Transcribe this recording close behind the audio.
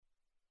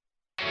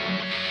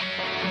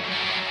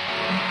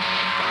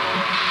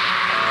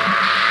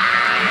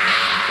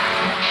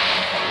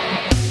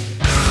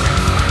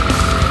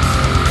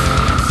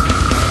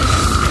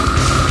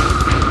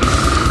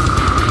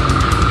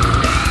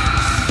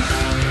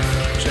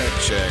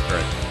check.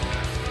 Right.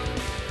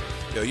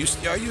 Yo,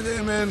 are you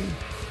there, man?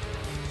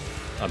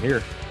 I'm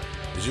here.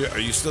 Are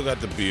you still got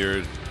the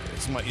beard?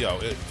 It's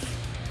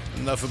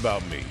enough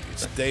about me.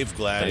 It's Dave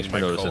Gladding, my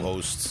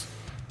co-host.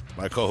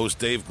 My co-host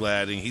Dave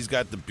Gladding. He's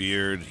got the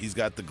beard. He's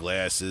got the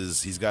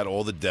glasses. He's got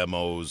all the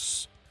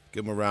demos.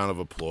 Give him a round of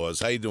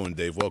applause. How you doing,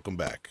 Dave? Welcome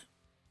back.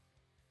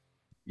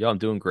 Yo, I'm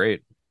doing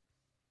great.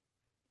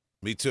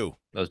 Me too.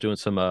 I was doing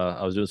some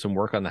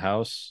work on the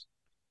house.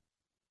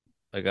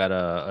 I got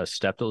a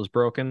step that was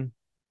broken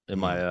in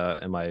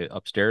my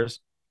upstairs.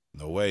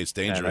 No way, it's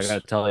dangerous. And I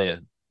got to tell you,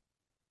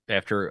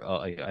 after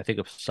I think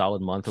a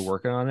solid month of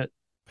working on it,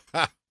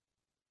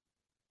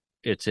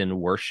 it's in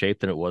worse shape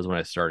than it was when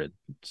I started.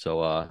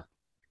 So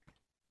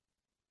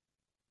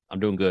I'm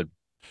doing good.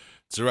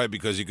 It's all right,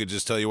 because you could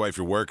just tell your wife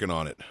you're working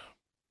on it.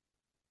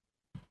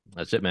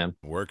 That's it, man.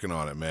 Working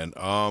on it, man.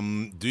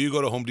 Do you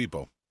go to Home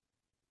Depot?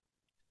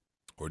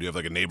 Or do you have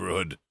like a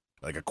neighborhood,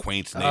 like a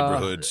quaint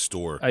neighborhood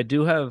store? I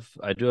do have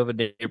a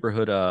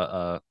neighborhood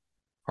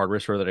hardware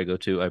store that I go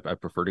to. I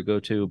prefer to go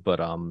to, but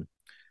I'm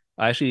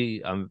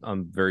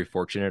very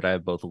fortunate. I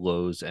have both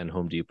Lowe's and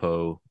Home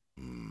Depot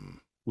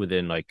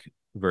within like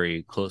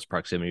very close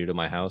proximity to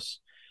my house.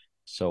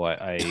 So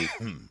I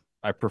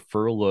I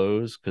prefer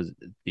Lowe's because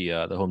the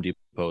Home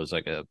Depot is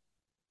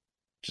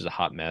just a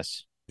hot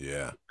mess.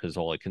 Yeah, because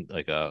all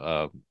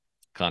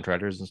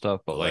contractors and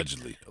stuff. But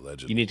allegedly,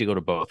 you need to go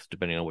to both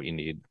depending on what you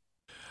need.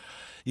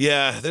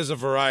 Yeah, there's a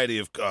variety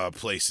of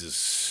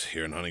places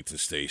here in Huntington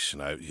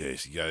Station.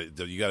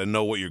 You got to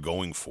know what you're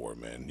going for,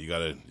 man. You got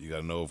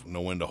to know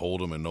when to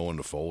hold them and know when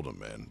to fold them,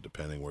 man.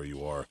 Depending where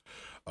you are.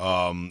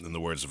 In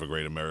the words of a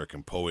great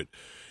American poet.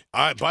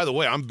 By the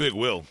way, I'm Big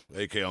Will,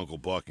 aka Uncle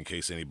Buck. In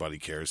case anybody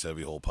cares,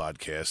 Heavy Hole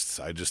Podcasts.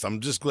 I'm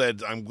just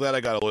glad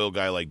I got a loyal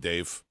guy like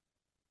Dave.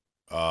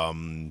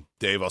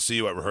 Dave, I'll see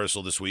you at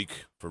rehearsal this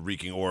week for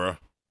Reeking Aura.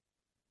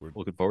 We're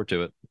looking forward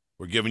to it.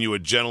 We're giving you a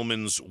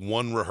gentleman's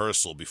one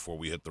rehearsal before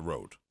we hit the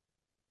road.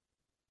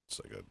 It's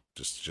like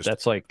just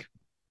that's like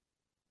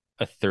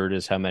a third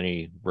is how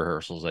many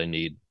rehearsals I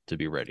need to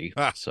be ready.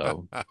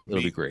 So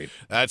it'll be great.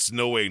 That's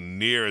no way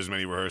near as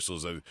many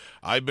rehearsals.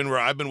 I've been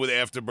with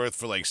Afterbirth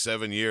for like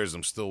 7 years.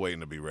 I'm still waiting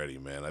to be ready,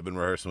 man. I've been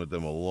rehearsing with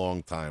them a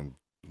long time.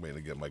 Waiting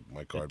to get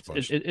my card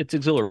punched. It's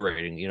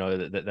exhilarating,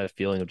 that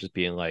feeling of just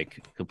being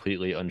like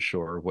completely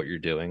unsure of what you're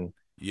doing.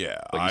 Yeah,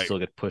 but you still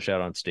get pushed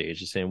out on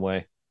stage the same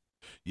way.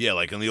 Yeah,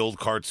 like in the old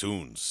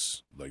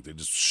cartoons, like they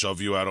just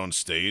shove you out on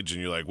stage,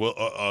 and you're like, well,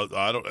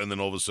 I don't, and then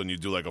all of a sudden you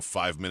do like a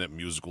 5-minute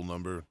musical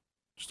number,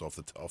 just off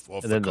the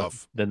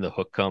cuff. Then the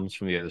hook comes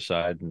from the other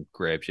side and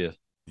grabs you.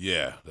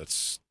 Yeah,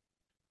 that's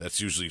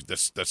usually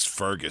that's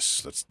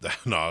Fergus.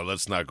 No,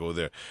 let's not go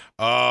there.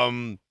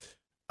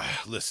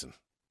 Listen.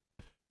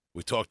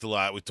 We talked a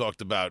lot. We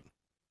talked about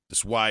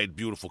this wide,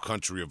 beautiful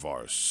country of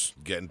ours,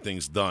 getting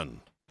things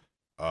done.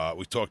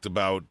 We talked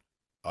about,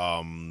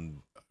 what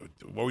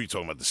were you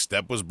talking about? The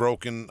step was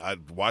broken. I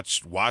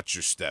watch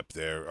your step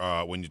there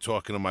when you're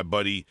talking to my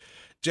buddy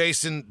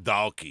Jason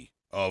Dahlke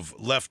of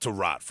Left to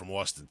Rot from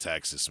Austin,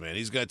 Texas, man.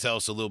 He's going to tell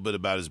us a little bit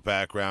about his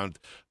background.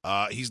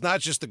 He's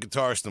not just the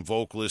guitarist and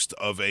vocalist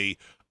of a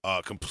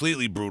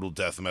completely brutal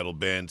death metal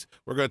band.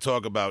 We're going to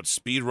talk about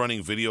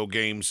speedrunning video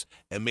games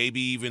and maybe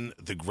even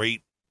the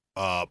great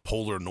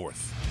Polar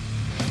North.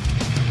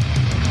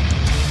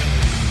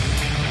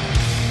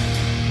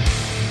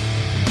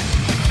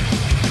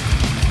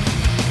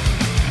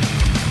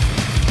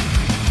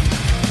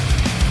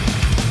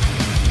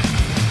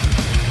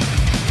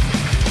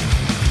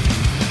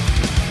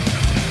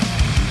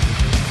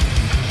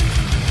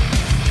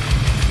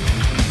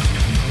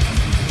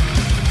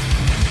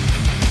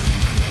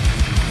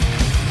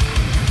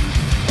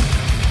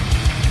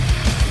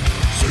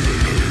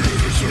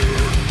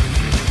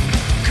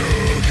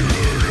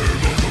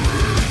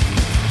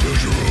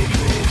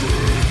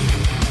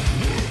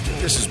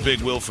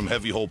 Big Will from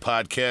Heavy Hole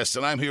Podcast,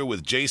 and I'm here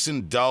with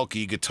Jason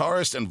Dahlke,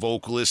 guitarist and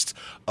vocalist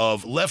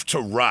of Left to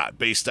Rot,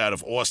 based out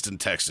of Austin,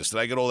 Texas. Did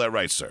I get all that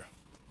right, sir?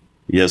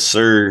 Yes,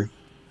 sir.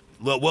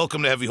 Well,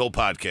 welcome to Heavy Hole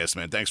Podcast,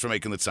 man. Thanks for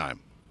making the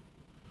time.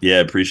 Yeah,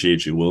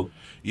 appreciate you, Will.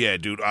 Yeah,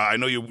 dude. I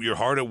know you're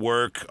hard at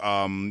work.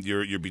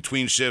 You're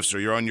between shifts or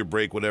you're on your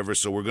break, whatever.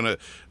 So we're gonna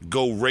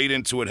go right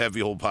into it, Heavy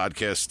Hole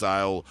Podcast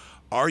style.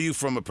 Are you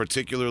from a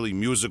particularly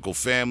musical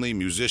family,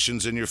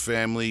 musicians in your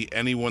family,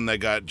 anyone that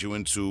got you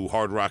into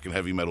hard rock and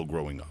heavy metal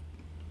growing up?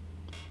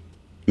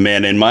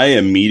 Man, in my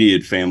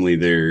immediate family,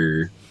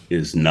 there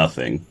is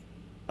nothing.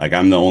 Like,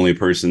 I'm the only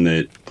person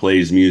that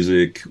plays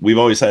music. We've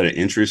always had an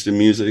interest in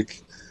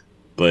music,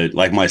 but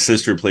like my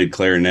sister played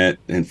clarinet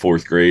in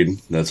 4th grade.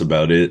 That's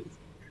about it.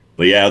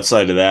 But yeah,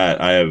 outside of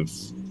that, I have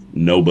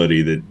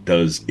nobody that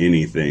does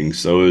anything.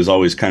 So it was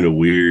always kind of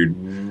weird,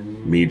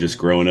 me just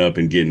growing up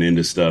and getting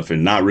into stuff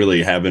and not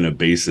really having a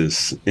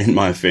basis in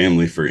my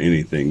family for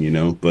anything,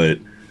 But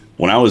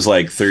when I was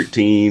like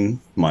 13,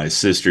 my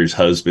sister's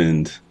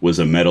husband was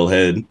a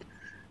metalhead.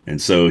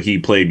 And so he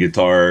played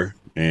guitar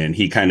and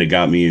he kind of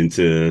got me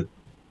into,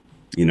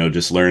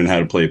 just learning how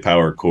to play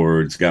power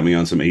chords, got me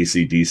on some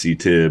AC/DC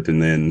tip.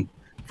 And then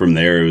from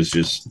there, it was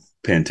just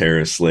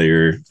Pantera,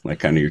 Slayer, like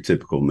kind of your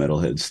typical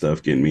metalhead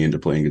stuff, getting me into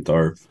playing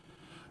guitar.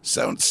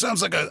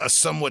 Sounds like a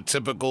somewhat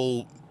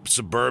typical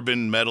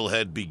suburban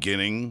metalhead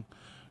beginning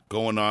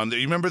going on. You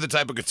remember the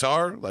type of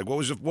guitar? Like, what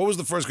was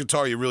the first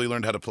guitar you really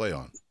learned how to play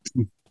on?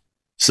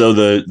 So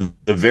the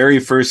very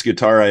first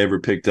guitar I ever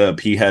picked up,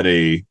 he had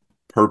a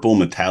purple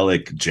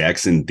metallic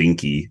Jackson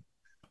Dinky,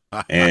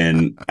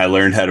 and I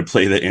learned how to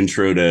play the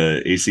intro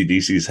to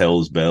AC/DC's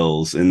Hell's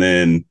Bells. And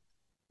then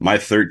my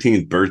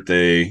 13th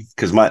birthday,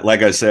 because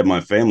like I said,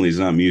 my family's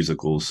not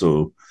musical,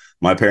 so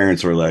my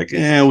parents were like, we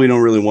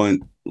don't really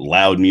want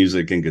loud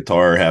music and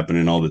guitar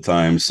happening all the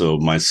time. So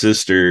my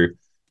sister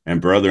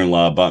and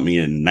brother-in-law bought me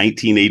a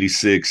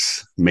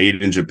 1986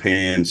 made in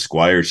Japan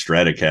Squire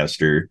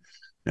Stratocaster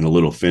and a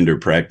little Fender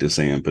practice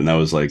amp, and that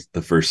was like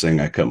the first thing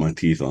I cut my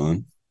teeth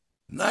on.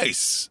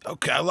 Nice.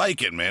 Okay, I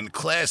like it, man.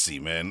 Classy,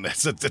 man.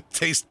 That's a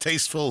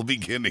tasteful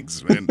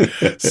beginnings, man.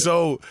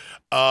 So,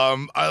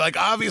 I like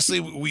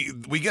obviously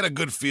we get a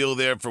good feel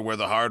there for where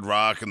the hard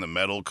rock and the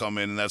metal come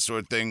in and that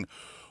sort of thing.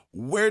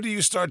 Where do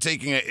you start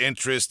taking an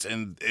interest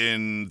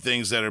in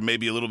things that are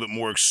maybe a little bit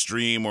more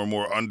extreme or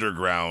more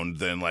underground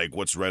than like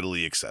what's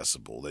readily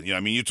accessible? That, I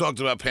mean, you talked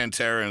about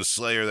Pantera and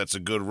Slayer. That's a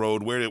good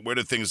road. Where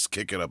do things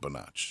kick it up a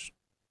notch?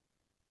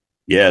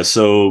 Yeah,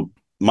 so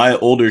my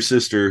older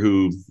sister,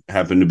 who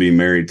happened to be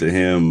married to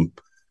him,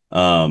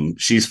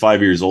 she's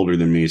 5 years older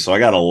than me. So I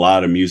got a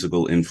lot of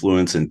musical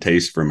influence and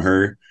taste from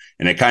her.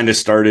 And it kind of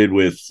started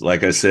with,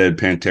 like I said,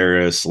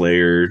 Pantera,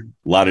 Slayer,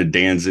 a lot of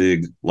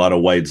Danzig, a lot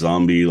of White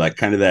Zombie, like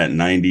kind of that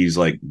 90s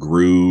like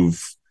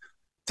groove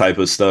type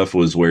of stuff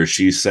was where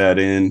she sat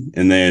in.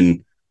 And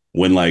then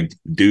when like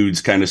dudes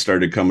kind of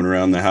started coming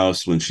around the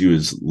house when she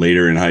was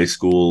later in high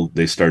school,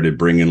 they started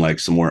bringing like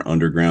some more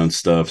underground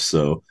stuff.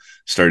 So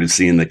started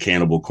seeing the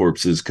Cannibal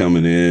Corpses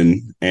coming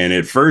in. And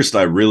at first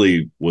I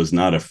really was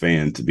not a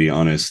fan, to be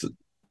honest.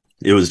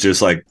 It was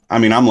just like, I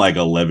mean, I'm like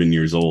 11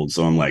 years old.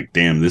 So I'm like,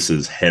 damn, this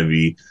is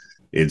heavy.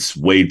 It's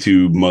way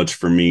too much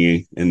for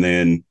me. And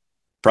then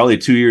probably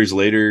 2 years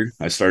later,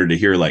 I started to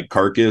hear like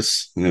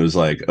Carcass. And it was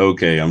like,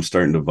 okay, I'm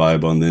starting to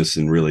vibe on this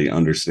and really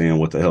understand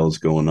what the hell is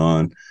going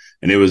on.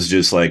 And it was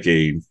just like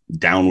a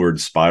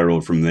downward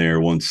spiral from there.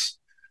 Once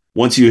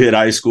you hit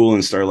high school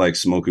and start like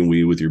smoking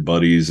weed with your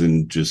buddies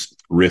and just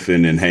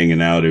riffing and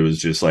hanging out, it was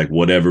just like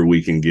whatever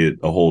we can get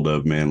a hold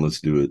of, man,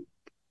 let's do it.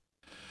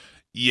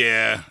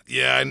 Yeah,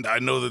 I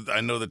know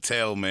the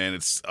tale, man.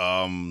 It's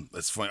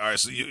funny. All right,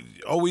 so you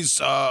always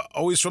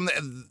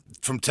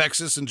from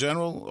Texas in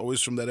general,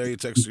 always from that area of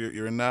Texas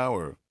you're in now,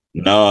 or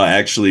No,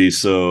 actually,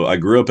 so I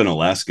grew up in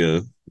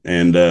Alaska,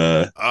 and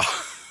oh,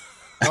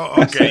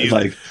 okay.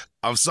 like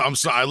I'm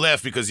sorry. I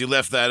laughed because you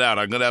left that out.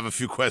 I'm gonna have a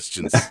few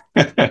questions.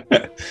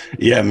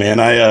 yeah, man,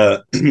 I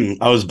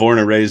I was born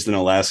and raised in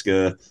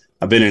Alaska.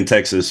 I've been in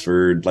Texas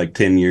for like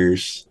 10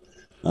 years.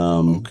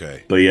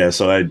 Okay. But yeah,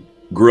 so I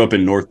grew up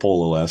in North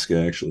Pole,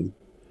 Alaska, actually.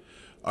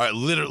 All right,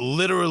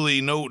 literally,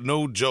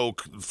 no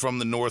joke, from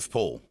the North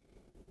Pole.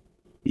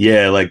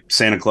 Yeah, like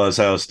Santa Claus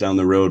house down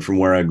the road from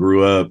where I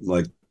grew up,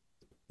 like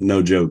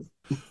no joke.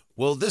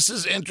 Well, this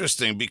is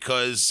interesting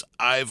because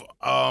I've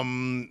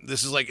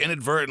this is like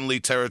inadvertently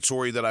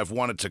territory that I've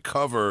wanted to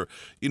cover.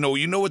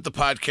 With the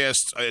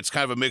podcast, it's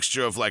kind of a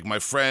mixture of like my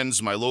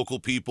friends, my local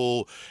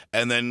people,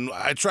 and then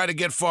I try to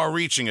get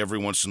far-reaching every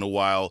once in a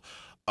while.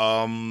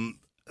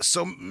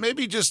 So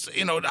maybe just,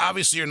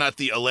 obviously you're not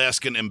the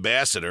Alaskan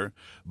ambassador,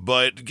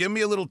 but give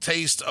me a little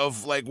taste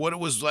of like what it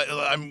was like.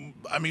 I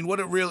mean, what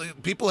it really,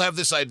 people have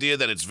this idea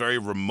that it's very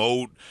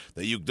remote,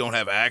 that you don't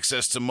have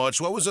access to much.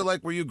 What was it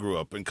like where you grew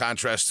up in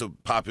contrast to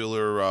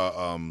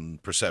popular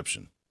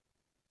perception?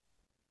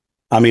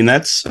 I mean,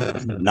 that's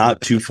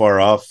not too far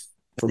off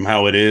from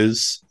how it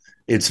is.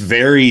 It's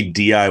very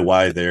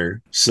DIY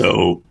there.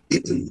 So,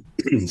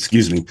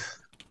 excuse me.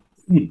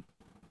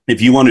 If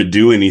you want to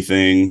do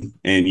anything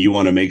and you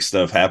want to make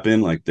stuff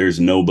happen, like there's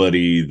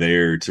nobody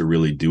there to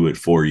really do it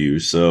for you.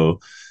 So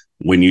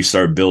when you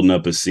start building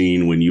up a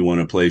scene, when you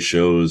want to play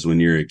shows, when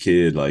you're a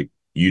kid, like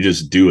you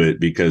just do it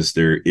because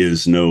there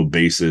is no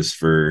basis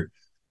for,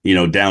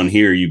 down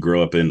here, you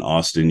grow up in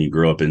Austin, you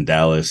grow up in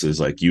Dallas, is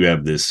like you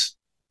have this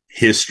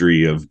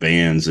history of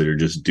bands that are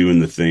just doing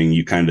the thing.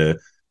 You kind of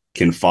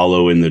can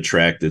follow in the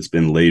track that's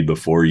been laid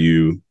before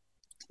you.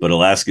 But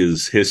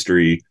Alaska's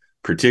history,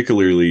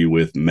 particularly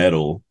with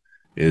metal,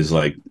 is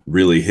like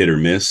really hit or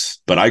miss.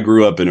 But I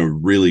grew up in a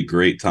really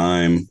great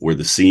time where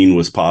the scene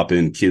was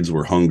popping, kids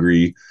were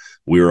hungry,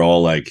 we were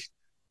all like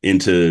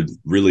into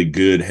really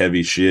good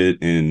heavy shit,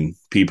 and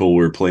people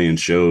were playing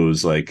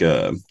shows like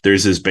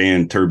there's this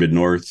band Turbid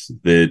North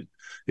that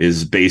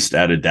is based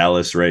out of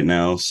Dallas right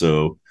now.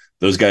 So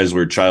those guys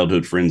were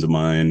childhood friends of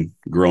mine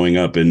growing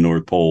up in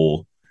North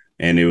Pole,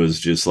 and it was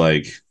just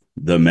like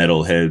the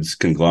metalheads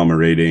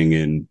conglomerating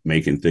and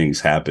making things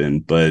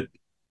happen. But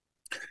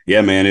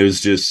yeah, man, it was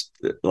just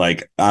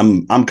like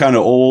I'm kind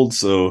of old,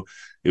 so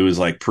it was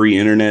like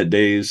pre-internet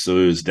days. So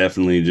it was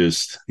definitely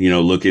just,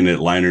 looking at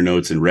liner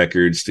notes and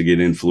records to get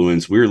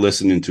influence. We were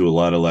listening to a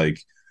lot of like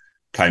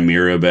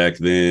Chimera back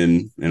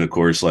then, and of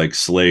course like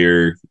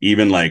Slayer,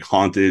 even like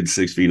Haunted,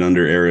 6 Feet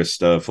Under era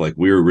stuff. Like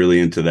we were really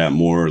into that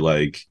more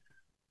like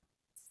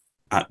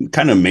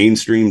kind of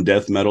mainstream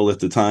death metal at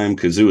the time,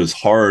 because it was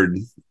hard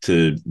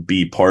to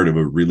be part of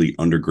a really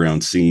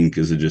underground scene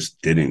because it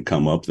just didn't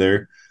come up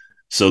there.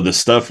 So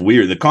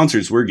the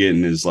concerts we're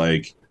getting is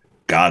like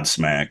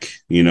Godsmack,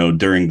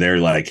 during their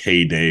like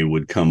heyday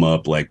would come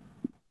up. Like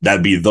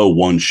that'd be the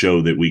one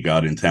show that we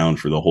got in town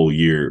for the whole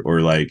year.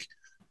 Or like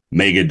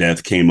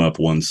Megadeth came up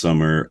one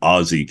summer,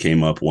 Ozzy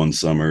came up one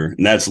summer,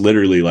 and that's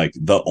literally like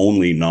the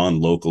only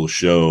non-local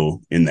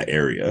show in the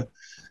area.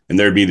 And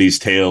there'd be these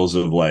tales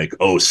of like,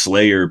 oh,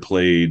 Slayer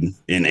played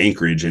in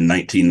Anchorage in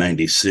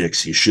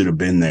 1996. You should have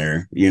been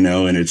there,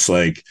 and it's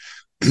like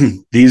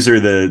these are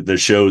the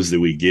shows that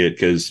we get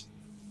because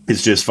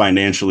it's just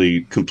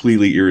financially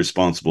completely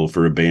irresponsible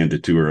for a band to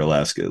tour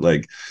Alaska.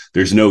 Like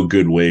there's no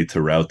good way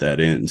to route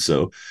that in.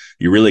 So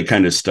you're really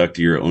kind of stuck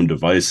to your own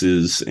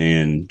devices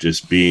and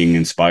just being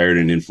inspired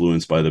and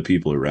influenced by the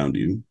people around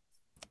you.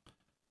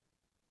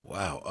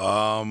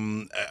 Wow.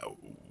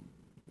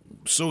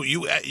 So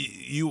you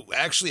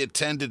actually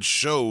attended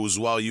shows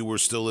while you were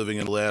still living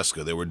in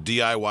Alaska. There were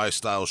DIY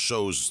style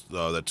shows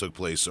that took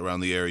place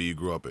around the area you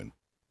grew up in.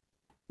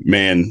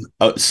 Man,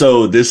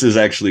 so this is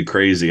actually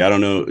crazy. I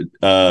don't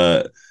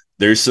know.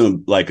 There's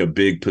some like a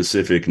big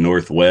Pacific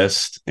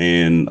Northwest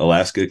and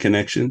Alaska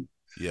connection.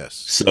 Yes.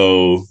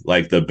 So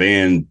like the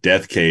band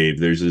Death Cave,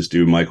 there's this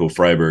dude Michael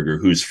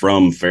Freiberger who's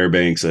from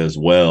Fairbanks as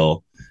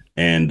well,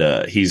 and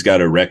he's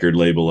got a record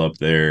label up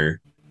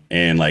there.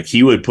 And like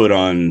he would put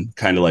on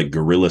kind of like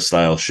guerrilla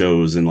style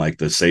shows in like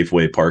the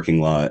Safeway parking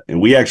lot.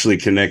 And we actually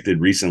connected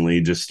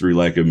recently just through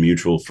like a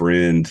mutual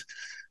friend,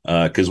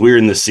 because we were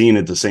in the scene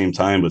at the same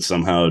time, but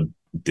somehow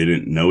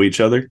didn't know each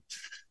other.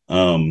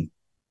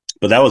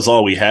 But that was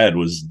all we had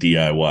was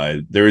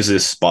DIY. There was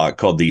this spot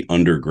called the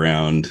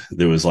Underground.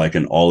 There was like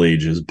an all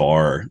ages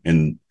bar,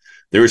 and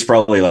there was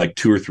probably like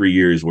 2 or 3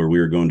 years where we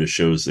were going to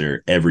shows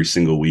there every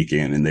single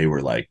weekend, and they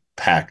were like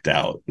packed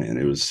out. Man,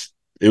 it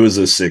was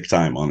a sick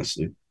time,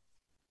 honestly.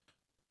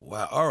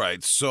 Wow. All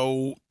right.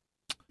 So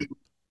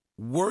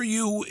were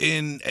you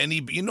in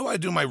any, I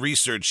do my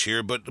research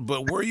here, but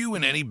were you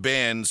in any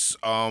bands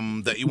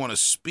that you want to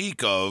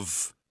speak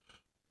of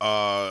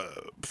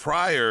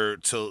prior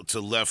to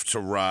Left to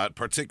Rot,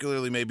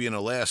 particularly maybe in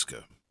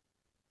Alaska?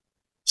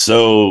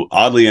 So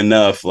oddly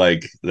enough,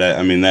 like that,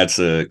 I mean, that's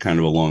a kind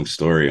of a long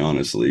story,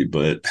 honestly,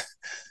 but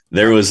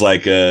there was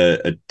like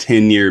a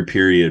 10-year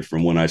period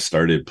from when I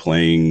started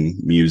playing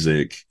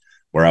music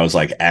where I was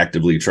like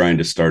actively trying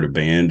to start a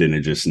band and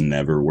it just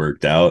never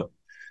worked out.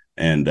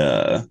 And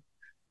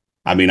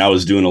I mean, I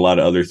was doing a lot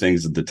of other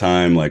things at the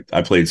time. Like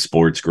I played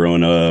sports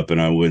growing up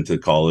and I went to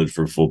college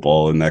for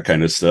football and that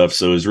kind of stuff.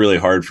 So it was really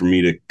hard for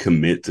me to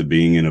commit to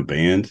being in a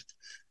band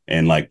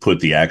and like put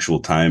the actual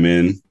time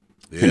in.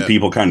 Yeah. And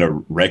people kind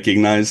of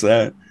recognize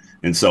that.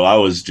 And so I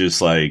was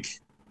just like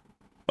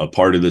a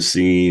part of the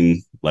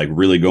scene, like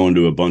really going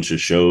to a bunch of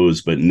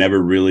shows, but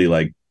never really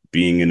like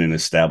being in an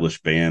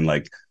established band.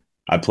 Like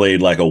I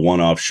played like a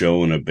one-off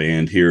show in a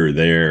band here or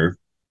there.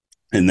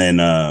 And then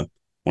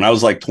when I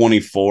was like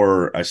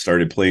 24, I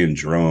started playing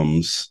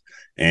drums.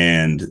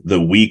 And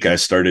the week I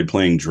started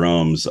playing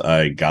drums,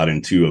 I got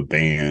into a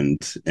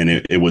band, and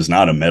it was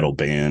not a metal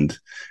band.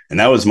 And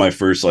that was my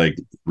first like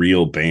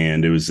real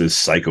band. It was this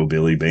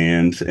psychobilly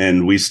band.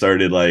 And we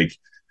started like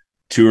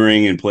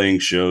touring and playing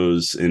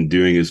shows and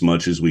doing as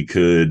much as we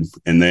could.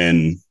 And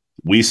then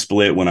we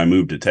split when I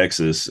moved to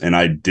Texas, and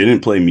I didn't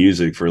play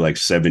music for like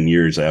 7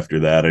 years after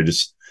that. I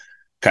just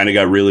kind of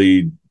got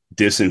really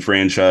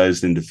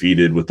disenfranchised and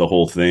defeated with the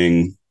whole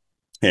thing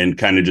and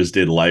kind of just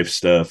did life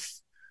stuff,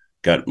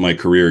 got my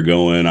career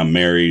going. I'm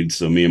married,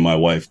 so me and my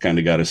wife kind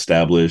of got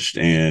established,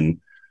 and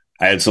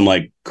I had some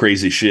like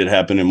crazy shit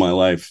happen in my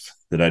life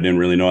that I didn't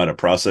really know how to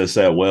process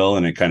that well,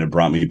 and it kind of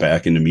brought me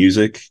back into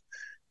music.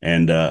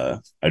 And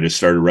I just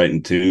started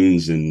writing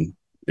tunes, and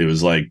it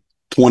was like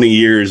 20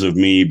 years of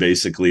me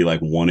basically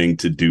like wanting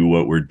to do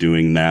what we're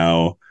doing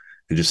now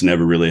and just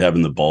never really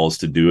having the balls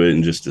to do it,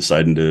 and just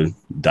deciding to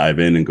dive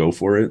in and go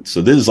for it.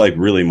 So this is like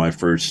really my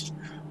first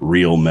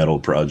real metal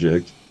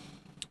project.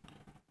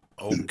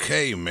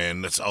 Okay,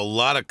 man, that's a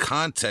lot of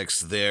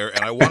context there,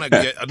 and I want to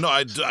get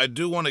I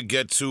do want to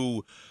get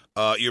to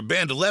your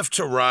band Left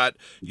to Rot.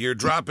 You're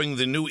dropping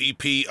the new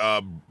EP,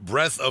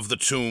 Breath of the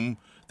Tomb.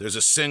 There's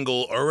a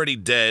single, Already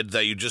Dead,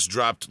 that you just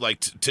dropped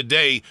like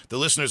today. The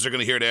listeners are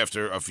going to hear it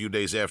after a few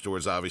days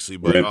afterwards, obviously,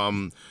 but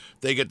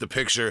they get the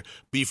picture.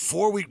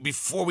 Before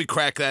we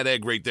crack that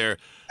egg right there,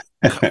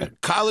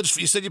 college.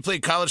 You said you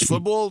played college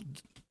football.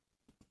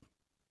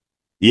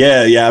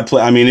 Yeah.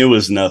 I mean, it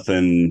was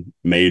nothing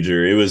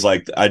major. It was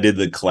like I did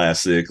the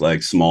classic,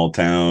 like small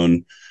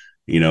town.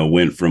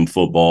 Went from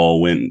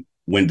football,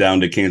 went down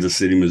to Kansas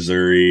City,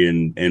 Missouri,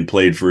 and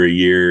played for a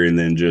year, and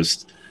then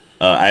just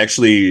I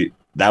actually.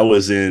 That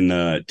was in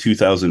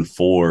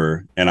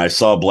 2004, and I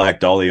saw Black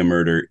Dahlia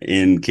Murder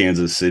in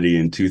Kansas City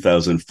in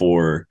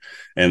 2004,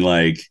 and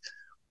like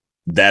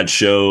that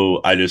show,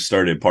 I just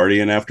started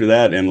partying after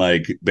that, and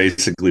like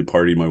basically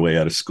partied my way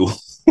out of school.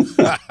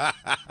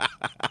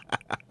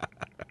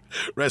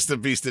 Rest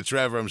in peace to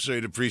Trevor. I'm sure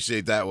you'd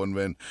appreciate that one,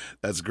 man.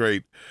 That's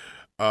great.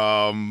 It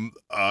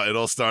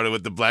all started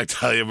with the Black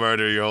Dahlia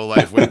murder. Your whole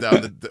life went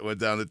down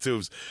the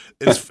tubes.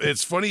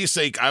 It's funny you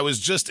say. I was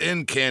just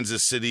in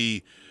Kansas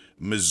City,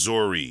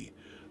 Missouri.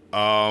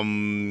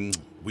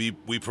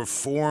 We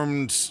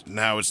performed.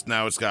 Now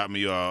it's got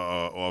me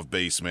off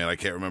base, man. I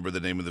can't remember the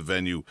name of the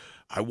venue.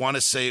 I want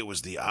to say it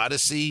was the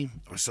Odyssey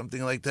or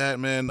something like that,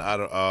 man. I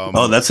don't.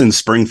 Oh, that's in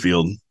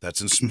Springfield.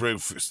 That's in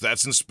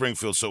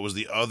Springfield. So it was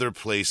the other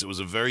place. It was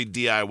a very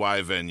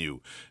DIY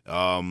venue.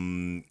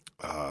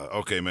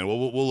 Okay, man.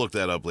 We'll look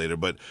that up later.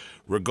 But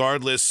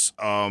regardless,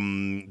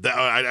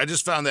 I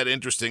just found that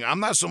interesting. I'm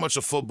not so much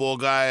a football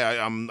guy.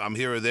 I'm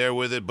here or there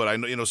with it, but I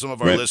know some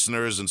of our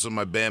listeners and some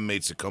of my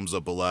bandmates, it comes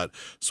up a lot.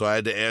 So I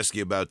had to ask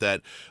you about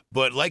that.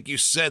 But like you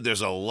said,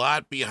 there's a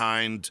lot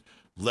behind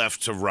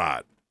Left to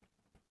Rot.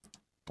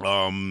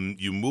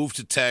 You moved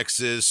to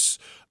Texas.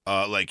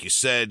 Like you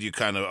said, you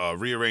kind of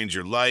rearrange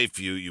your life.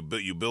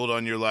 You build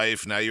on your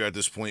life. Now you're at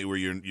this point where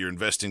you're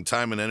investing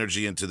time and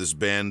energy into this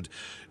band.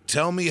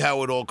 Tell me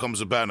how it all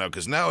comes about now,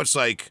 because now it's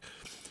like,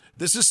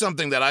 this is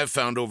something that I've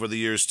found over the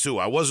years too.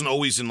 I wasn't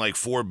always in like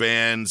 4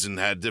 bands and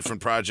had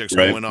different projects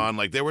going on.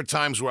 Like there were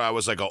times where I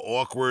was like an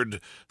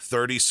awkward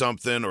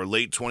 30-something or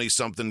late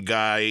 20-something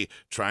guy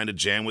trying to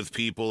jam with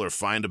people or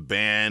find a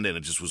band, and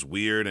it just was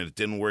weird and it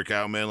didn't work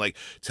out, man. Like,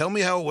 tell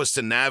me how it was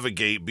to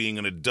navigate being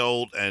an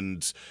adult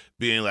and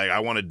being like, I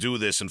want to do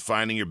this, and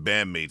finding your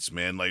bandmates,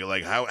 man.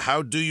 Like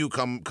how do you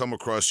come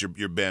across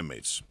your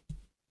bandmates?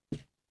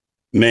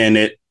 Man,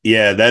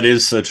 that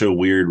is such a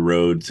weird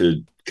road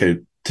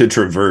to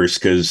traverse,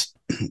 because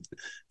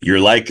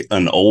you're like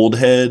an old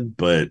head,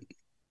 but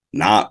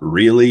not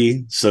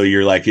really. So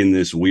you're like in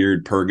this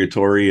weird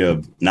purgatory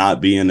of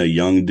not being a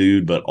young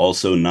dude, but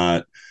also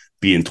not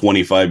being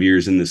 25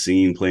 years in the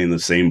scene, playing the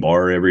same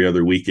bar every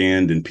other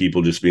weekend, and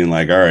people just being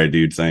like, all right,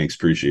 dude, thanks,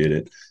 appreciate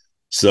it.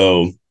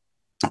 So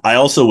I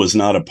also was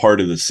not a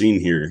part of the scene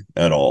here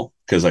at all,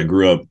 because I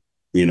grew up,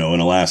 in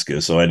Alaska.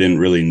 So I didn't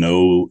really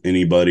know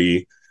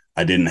anybody.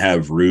 I didn't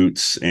have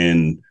roots.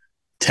 And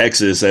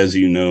Texas, as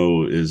you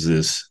know, is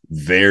this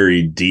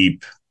very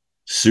deep,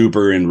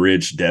 super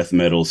enriched death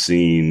metal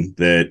scene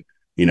that,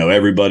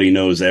 everybody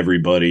knows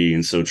everybody.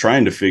 And so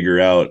trying to figure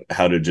out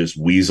how to just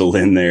weasel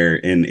in there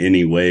in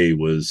any way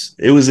was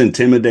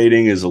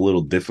intimidating, is a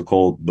little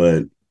difficult,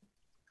 but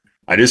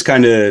I just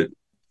kind of,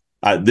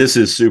 this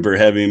is super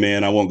heavy,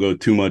 man. I won't go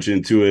too much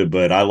into it,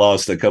 but I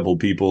lost a couple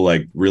people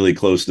like really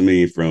close to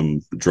me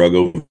from drug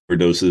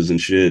overdoses and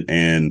shit.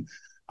 And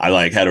I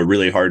like had a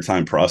really hard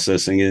time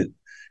processing it.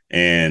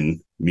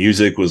 And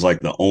music was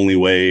like the only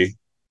way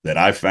that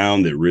I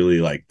found that really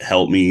like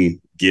helped me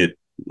get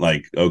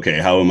like, okay,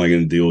 how am I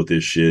going to deal with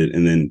this shit?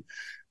 And then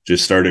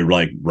just started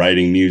like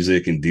writing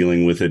music and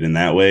dealing with it in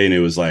that way. And it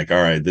was like,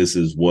 all right, this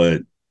is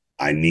what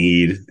I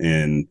need.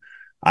 And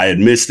I had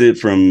missed it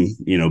from,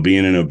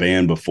 being in a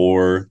band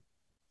before.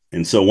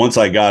 And so once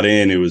I got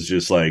in, it was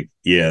just like,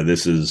 yeah,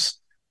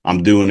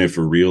 I'm doing it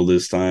for real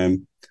this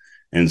time.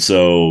 And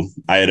so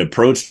I had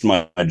approached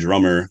my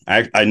drummer.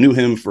 I knew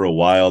him for a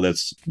while.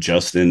 That's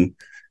Justin.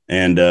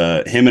 And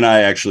him and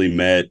I actually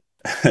met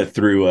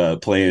through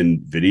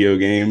playing video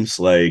games.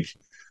 Like,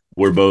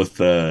 we're both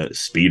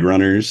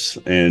speedrunners.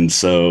 And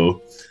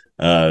so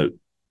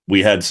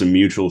we had some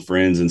mutual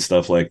friends and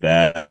stuff like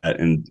that.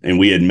 And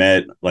we had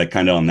met like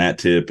kind of on that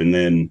tip. And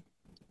then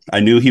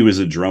I knew he was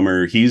a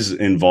drummer. He's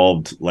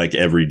involved like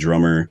every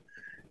drummer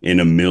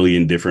in a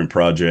million different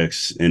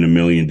projects in a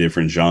million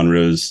different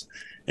genres.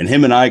 And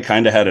him and I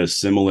kind of had a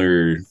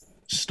similar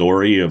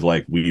story of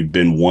like, we've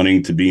been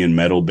wanting to be in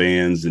metal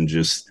bands and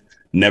just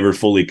never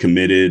fully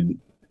committed.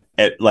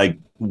 Like,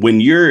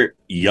 when you're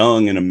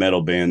young in a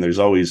metal band, there's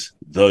always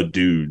the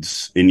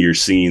dudes in your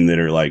scene that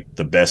are like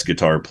the best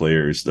guitar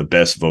players, the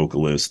best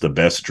vocalists, the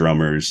best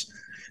drummers.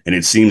 And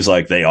it seems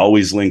like they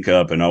always link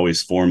up and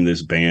always form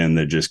this band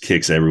that just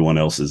kicks everyone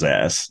else's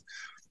ass.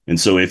 And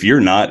so if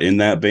you're not in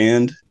that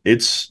band,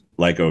 it's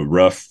like a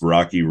rough,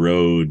 rocky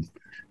road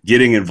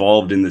getting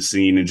involved in the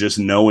scene and just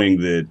knowing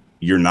that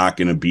you're not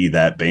going to be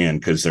that band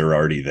because they're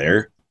already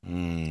there.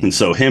 And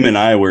so him and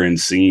I were in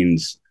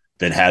scenes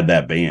that had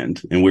that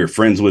band, and we were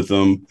friends with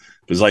them.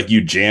 It was like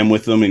you jam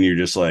with them and you're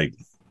just like,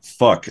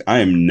 fuck, I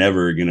am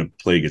never going to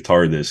play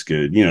guitar this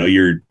good.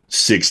 You're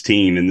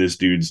 16 and this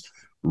dude's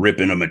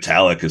ripping a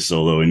Metallica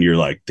solo and you're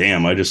like,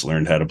 damn, I just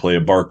learned how to play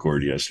a bar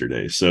chord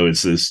yesterday. So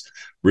it's this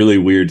really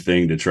weird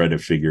thing to try to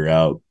figure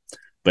out.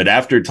 But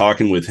after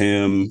talking with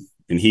him,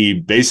 and he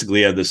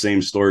basically had the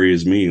same story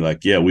as me.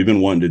 Like, yeah, we've been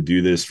wanting to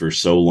do this for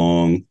so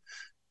long.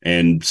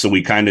 And so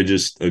we kind of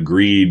just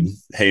agreed,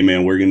 hey,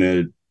 man, we're going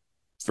to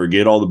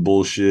forget all the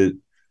bullshit.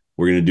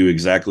 We're going to do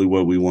exactly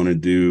what we want to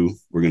do.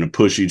 We're going to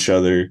push each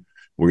other.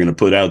 We're going to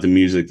put out the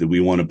music that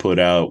we want to put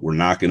out. We're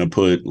not going to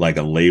put like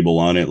a label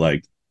on it.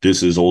 Like,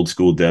 this is old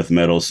school death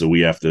metal, so we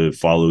have to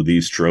follow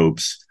these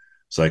tropes.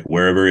 It's like,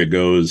 wherever it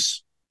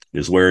goes,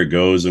 is where it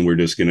goes, and we're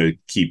just gonna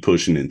keep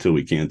pushing it until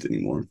we can't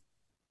anymore.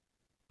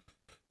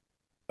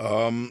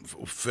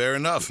 Fair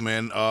enough,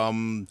 man.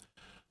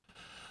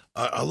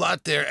 A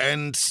lot there,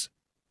 and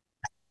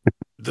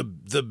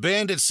the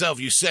band itself,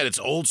 you said it's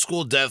old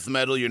school death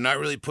metal. You're not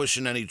really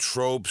pushing any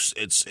tropes.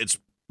 It's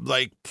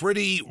like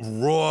pretty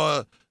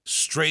raw,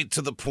 straight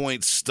to the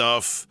point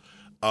stuff.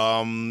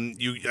 I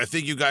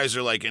think you guys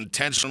are like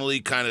intentionally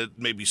kind of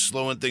maybe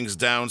slowing things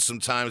down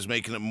sometimes,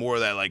 making it more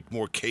that like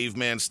more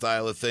caveman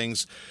style of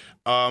things.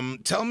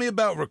 Tell me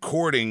about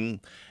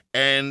recording.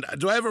 And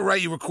do I have it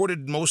right? You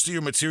recorded most of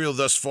your material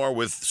thus far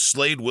with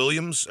Slade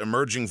Williams,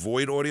 Emerging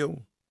Void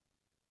Audio?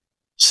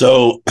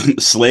 So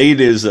Slade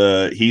is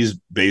he's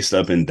based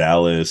up in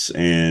Dallas,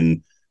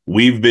 and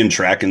we've been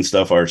tracking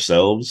stuff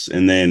ourselves.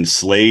 And then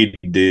Slade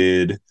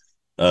did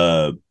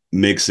uh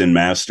mix and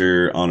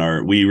master on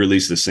our we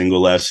released a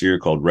single last year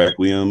called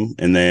Requiem,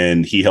 and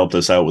then he helped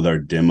us out with our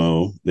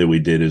demo that we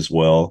did as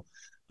well.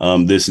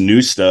 This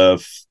new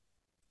stuff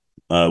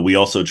we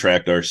also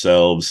tracked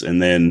ourselves, and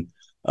then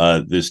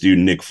this dude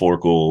Nick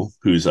Forkel,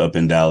 who's up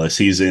in Dallas,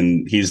 he's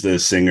the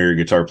singer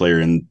guitar player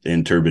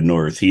in Turbid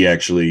North. He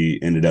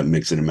actually ended up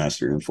mixing and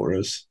mastering for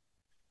us.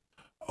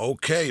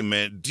 Okay,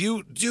 man.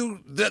 Do you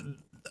that?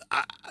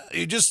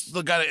 You just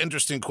got an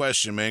interesting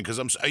question, man. Because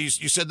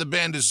you said the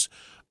band is.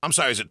 I'm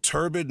sorry. Is it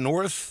Turbid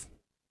North?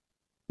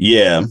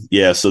 Yeah.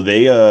 So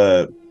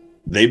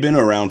they've been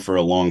around for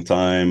a long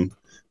time.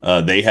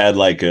 They had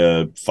like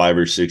a 5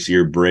 or 6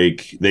 year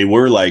break. They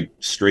were like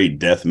straight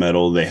death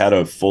metal. They had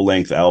a full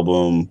length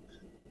album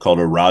called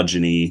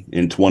Orogeny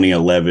in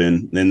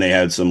 2011. Then they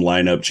had some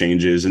lineup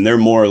changes, and they're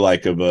more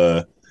like of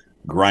a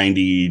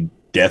grindy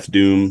death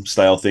doom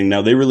style thing.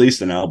 Now they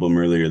released an album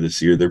earlier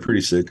this year. They're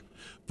pretty sick.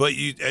 But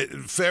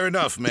fair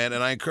enough, man.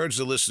 And I encourage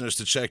the listeners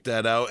to check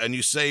that out. And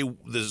you say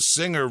the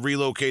singer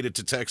relocated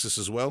to Texas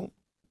as well?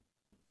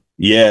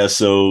 Yeah,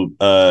 so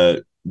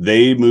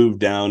they moved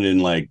down in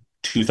like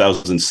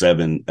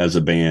 2007 as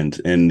a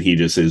band, and he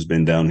just has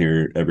been down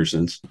here ever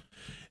since.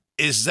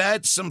 Is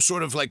that some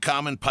sort of like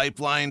common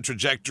pipeline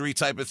trajectory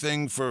type of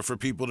thing for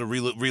people to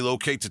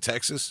relocate to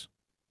Texas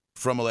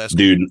from Alaska?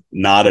 Dude,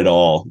 not at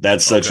all.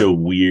 That's such Okay. a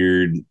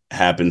weird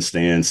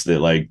happenstance that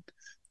like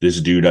this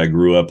dude I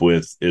grew up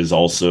with is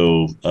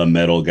also a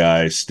metal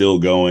guy still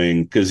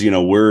going, because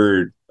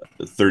we're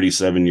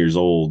 37 years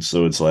old,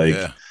 so it's like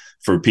Yeah.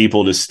 for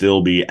people to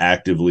still be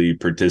actively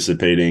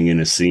participating in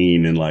a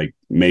scene and like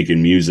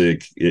making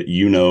music,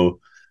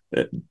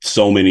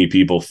 so many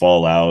people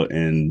fall out,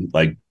 and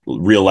like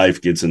real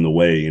life gets in the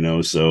way.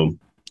 So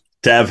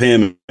to have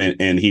him,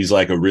 and he's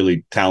like a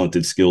really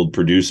talented, skilled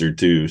producer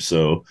too.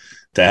 So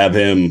to have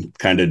him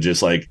kind of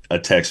just like a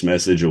text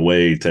message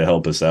away to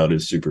help us out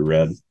is super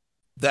rad.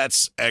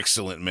 That's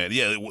excellent, man.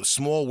 Yeah,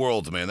 small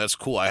world, man. That's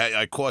cool.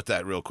 I caught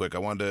that real quick. I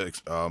wanted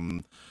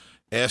to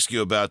ask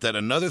you about that.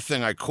 Another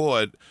thing I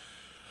caught,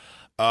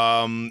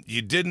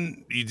 you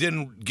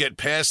didn't get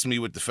past me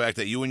with the fact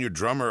that you and your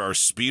drummer are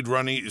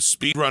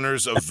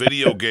speedrunners of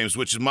video games,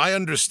 which is my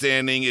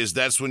understanding is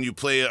that's when you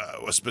play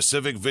a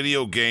specific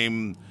video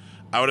game.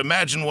 I would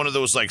imagine one of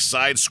those like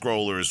side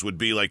scrollers would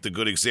be like the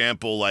good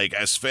example, like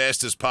as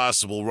fast as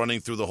possible, running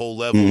through the whole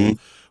level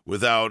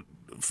without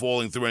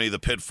falling through any of the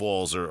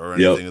pitfalls or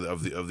anything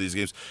of these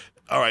games.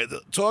 All right,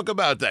 talk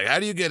about that. How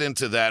do you get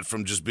into that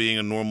from just being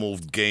a normal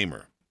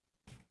gamer?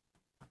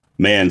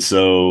 Man,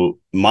 so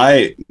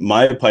my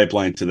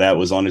pipeline to that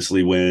was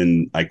honestly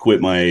when I quit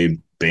my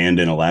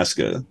band in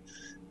Alaska,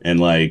 and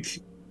like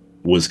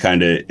was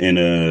kind of in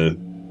a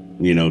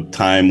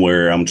time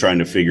where I'm trying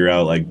to figure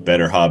out like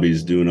better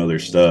hobbies, doing other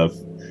stuff.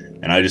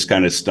 And I just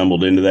kind of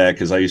stumbled into that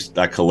because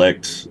I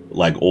collect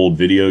like old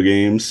video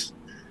games,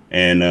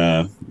 and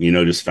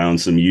just found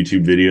some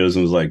YouTube videos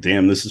and was like,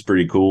 damn, this is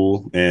pretty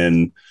cool,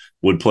 and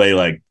would play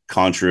like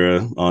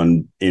Contra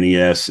on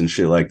NES and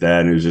shit like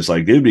that. And it was just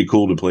like, it'd be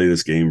cool to play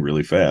this game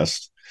really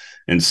fast.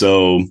 And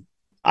so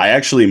I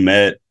actually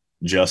met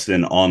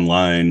Justin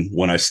online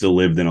when I still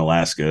lived in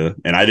Alaska,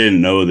 and I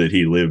didn't know that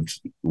he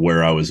lived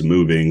where I was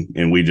moving,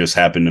 and we just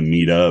happened to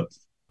meet up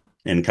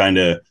and kind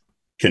of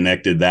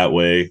connected that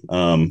way.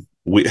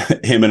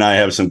 Him and I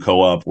have some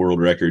co-op world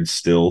records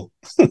still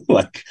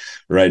like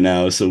right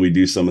now, so we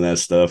do some of that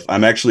stuff.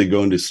 I'm actually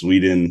going to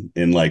Sweden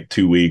in like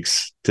 2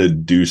 weeks to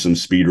do some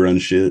speed run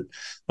shit.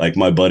 Like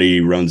my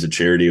buddy runs a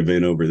charity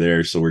event over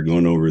there, so we're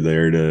going over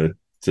there to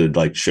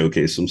like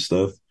showcase some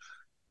stuff.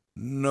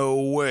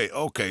 No way.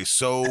 Okay,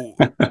 so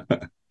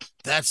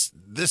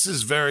this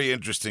is very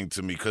interesting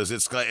to me because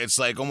it's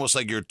like almost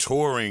like you're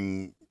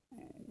touring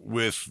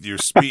with your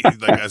speed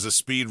like as a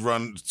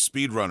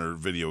speedrunner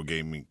video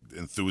gaming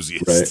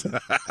enthusiast.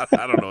 Right.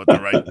 I don't know what the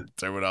right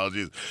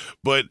terminology is,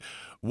 but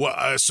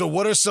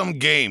what are some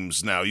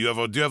games now? Do you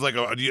have like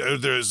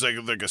there's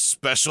like a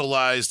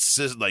specialized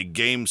like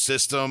game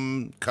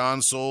system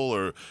console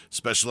or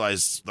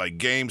specialized like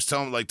games?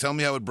 Tell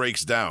me how it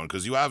breaks down,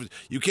 because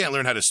you can't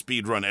learn how to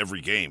speed run every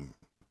game.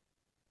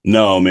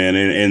 No, man,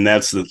 and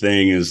that's the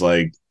thing is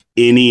like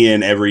any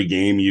and every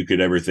game you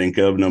could ever think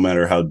of, no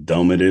matter how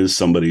dumb it is,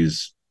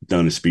 somebody's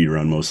done a speed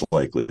run most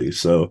likely.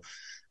 So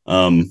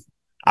um,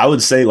 I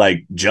would say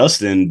like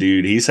Justin,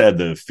 dude, he's had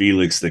the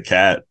Felix the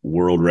Cat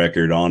world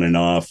record on and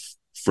off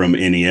from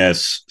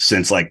NES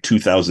since like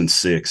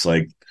 2006.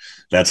 Like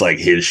that's like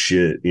his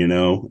shit, you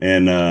know?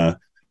 And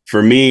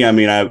for me, I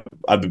mean,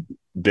 I've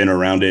been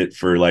around it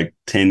for like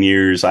 10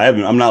 years.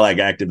 I'm not like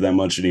active that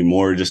much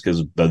anymore just because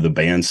of the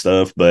band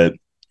stuff, but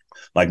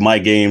like my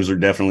games are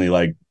definitely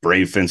like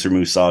Brave Fencer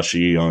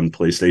Musashi on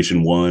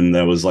PlayStation 1.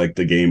 That was like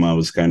the game I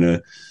was kind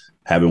of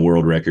having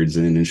world records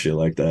in and shit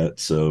like that.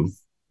 So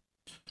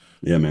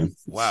yeah, man.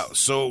 Wow.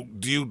 So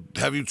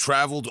have you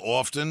traveled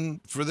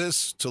often for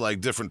this to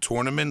like different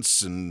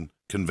tournaments and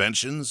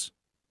conventions?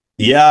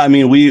 Yeah, I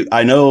mean,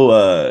 I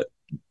know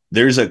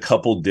there's a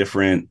couple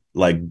different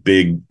like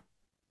big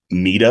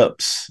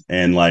meetups,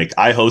 and like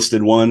I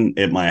hosted one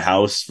at my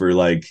house for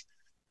like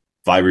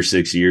 5 or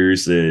 6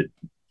 years. That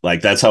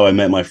like that's how I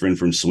met my friend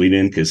from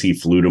Sweden, because he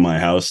flew to my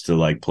house to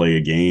like play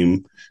a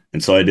game.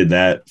 And so I did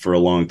that for a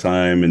long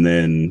time. And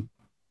then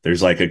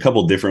there's like a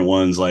couple different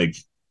ones like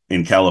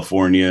in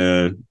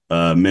California,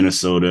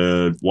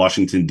 Minnesota,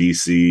 Washington,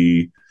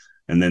 DC,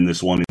 and then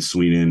this one in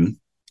Sweden.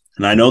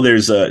 And I know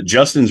there's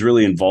Justin's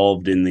really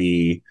involved in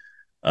the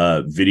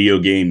video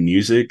game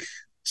music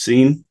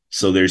scene.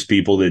 So there's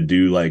people that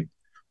do like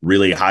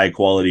really high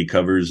quality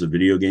covers of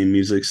video game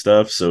music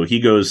stuff. So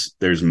there's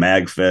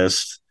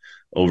MagFest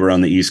over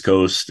on the East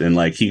Coast, and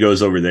like he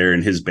goes over there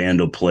and his band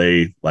will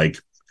play like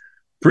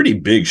pretty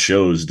big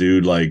shows,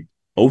 dude, like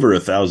over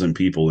 1,000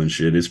 people and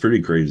shit. It's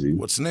pretty crazy.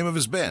 What's the name of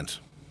his band?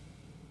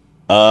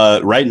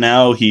 Right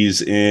now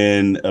he's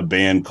in a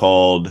band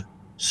called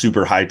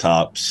Super High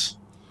Tops,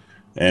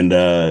 and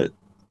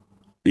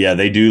yeah,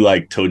 they do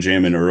like Toe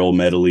Jam and Earl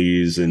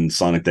medleys and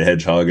Sonic the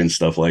Hedgehog and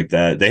stuff like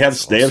that. They have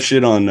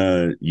shit on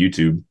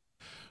YouTube.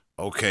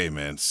 Okay,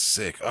 man,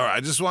 sick. All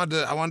right,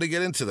 I wanted to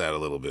get into that a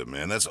little bit,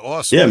 man. That's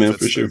awesome. Yeah, man,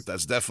 for sure.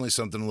 That's definitely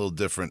something a little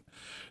different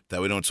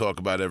that we don't talk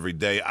about every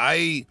day.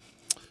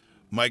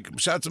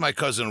 Shout out to my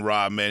cousin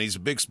Rob, man. He's a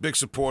big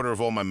supporter of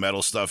all my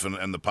metal stuff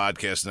and the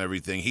podcast and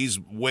everything. He's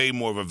way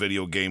more of a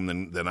video game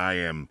than I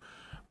am,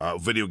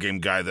 video game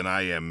guy than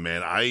I am,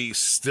 man. I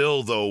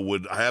still though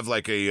I have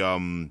like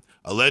a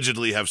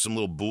allegedly have some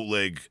little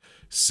bootleg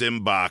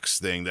sim box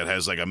thing that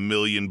has like 1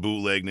 million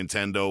bootleg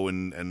Nintendo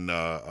and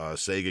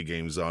Sega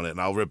games on it,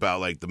 and I'll rip out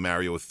like the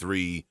Mario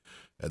 3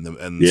 and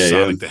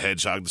Sonic the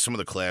Hedgehog, some of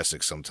the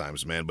classics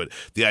sometimes, man. But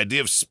the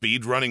idea of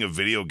speed running a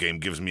video game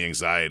gives me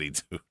anxiety,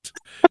 dude.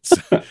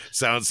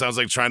 sounds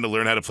like trying to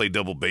learn how to play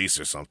double bass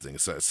or something.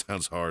 It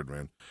sounds hard,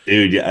 man.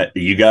 Dude,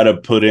 you got to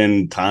put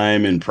in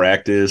time and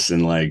practice,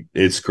 and like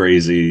it's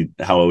crazy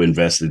how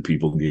invested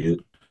people get.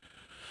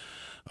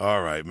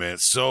 All right, man.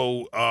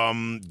 So,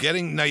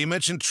 now you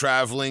mentioned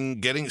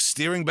traveling,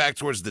 steering back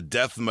towards the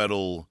death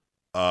metal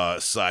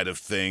side of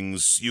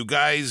things. You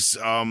guys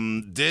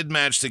did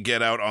manage to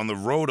get out on the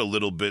road a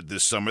little bit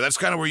this summer. That's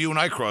kind of where you and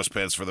I crossed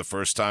paths for the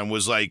first time.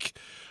 Was like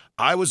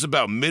I was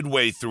about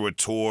midway through a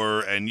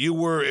tour, and you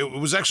were. It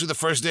was actually the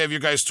first day of your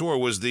guys' tour.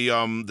 Was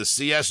the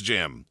CS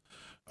Jam,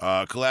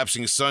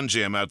 Collapsing Sun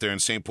Jam out there in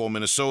St. Paul,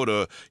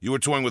 Minnesota. You were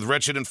touring with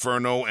Wretched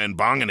Inferno and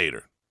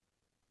Bonginator.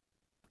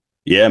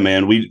 Yeah,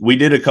 man. We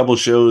did a couple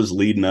shows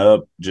leading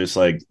up, just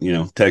like, you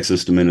know,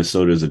 Texas to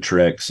Minnesota is a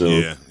trek. So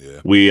yeah.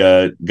 We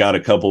got a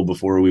couple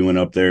before we went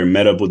up there,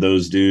 met up with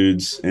those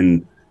dudes,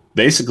 and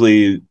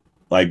basically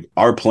like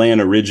our plan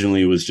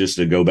originally was just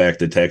to go back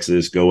to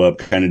Texas, go up,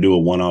 kind of do a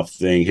one-off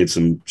thing, hit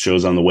some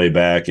shows on the way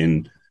back,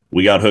 and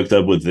we got hooked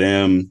up with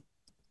them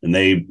and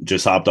they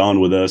just hopped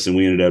on with us and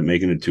we ended up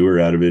making a tour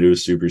out of it. It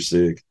was super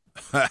sick.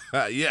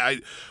 Yeah,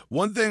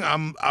 one thing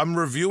I'm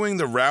reviewing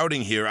the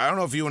routing here. I don't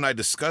know if you and I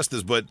discussed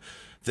this, but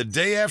the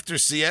day after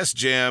CS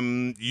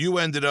Jam, you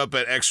ended up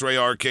at X-Ray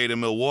Arcade in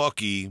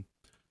Milwaukee.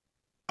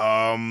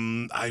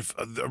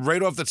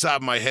 Right off the top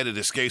of my head, it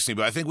escapes me,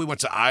 but I think we went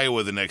to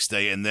Iowa the next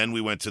day, and then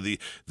we went to the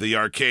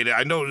arcade.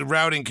 I know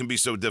routing can be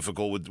so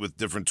difficult with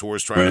different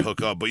tours trying to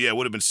hook up, but yeah, it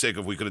would have been sick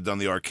if we could have done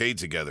the arcade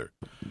together.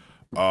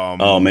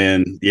 Oh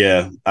man,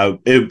 yeah.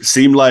 It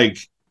seemed like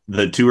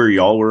the tour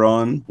y'all were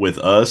on with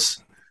us,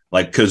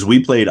 like, because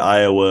we played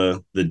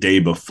Iowa the day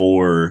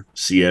before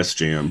CS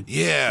Jam.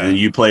 Yeah. And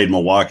you played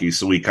Milwaukee.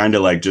 So we kind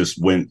of like just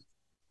went,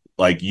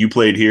 like, you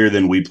played here,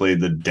 then we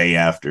played the day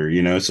after,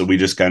 you know? So we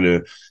just kind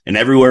of, and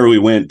everywhere we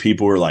went,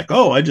 people were like,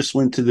 oh, I just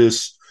went to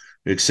this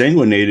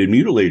Exsanguinated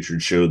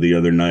Mutilated show the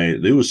other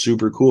night. It was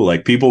super cool.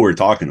 Like, people were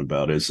talking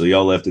about it. So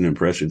y'all left an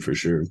impression for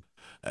sure.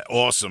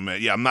 Awesome,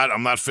 man. Yeah, I'm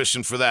not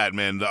fishing for that,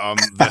 man.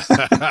 But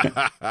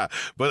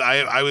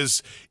I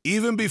was,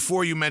 even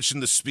before you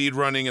mentioned the speed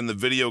running and the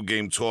video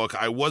game talk,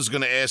 I was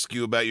going to ask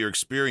you about your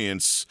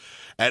experience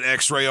at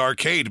X-Ray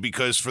Arcade,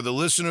 because for the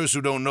listeners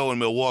who don't know, in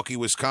Milwaukee,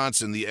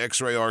 Wisconsin, the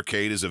X-Ray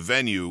Arcade is a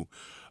venue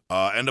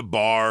and a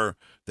bar.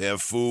 They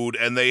have food,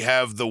 and they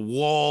have the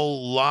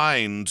wall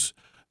lined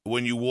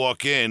when you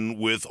walk in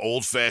with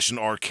old-fashioned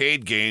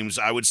arcade games.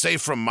 I would say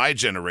from my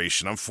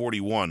generation, I'm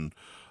 41.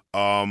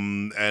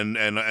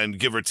 And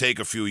give or take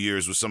a few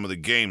years with some of the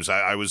games.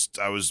 I was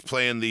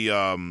playing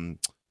the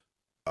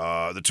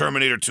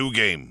Terminator 2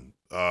 game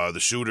the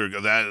shooter,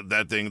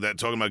 that thing, that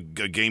talking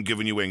about a game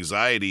giving you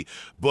anxiety.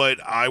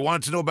 But I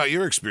wanted to know about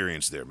your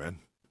experience there, man.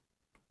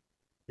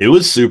 It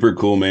was super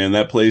cool, man.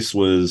 That place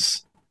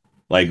was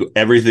like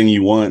everything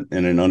you want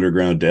in an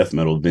underground death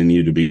metal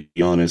venue, to be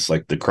honest.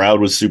 Like the crowd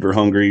was super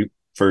hungry.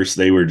 First,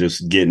 they were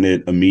just getting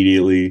it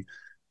immediately.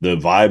 The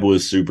vibe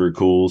was super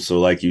cool. So,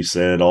 like you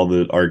said, all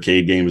the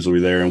arcade games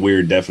were there, and we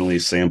were definitely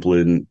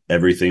sampling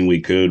everything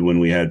we could when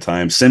we had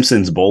time.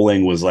 Simpsons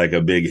Bowling was like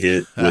a big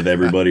hit with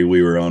everybody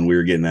we were on. We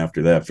were getting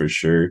after that for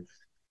sure.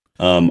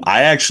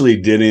 I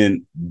actually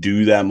didn't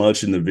do that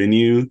much in the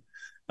venue.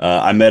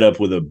 I met up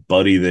with a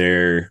buddy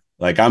there.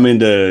 Like I'm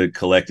into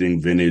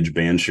collecting vintage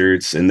band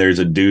shirts, and there's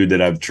a dude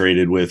that I've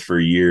traded with for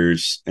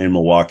years in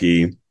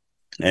Milwaukee,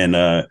 and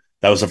that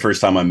was the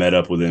first time I met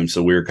up with him.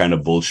 So we were kind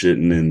of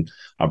bullshitting, and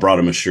I brought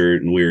him a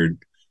shirt, and we were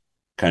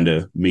kind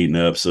of meeting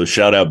up. So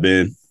shout out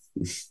Ben.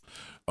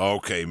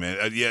 Okay, man.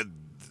 Yeah,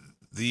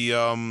 the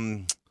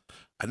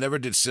I never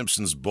did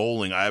Simpsons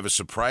Bowling. I have a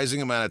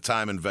surprising amount of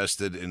time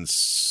invested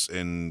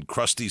in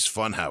Krusty's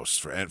Funhouse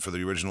for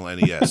the original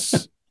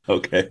NES.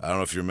 Okay. I don't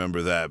know if you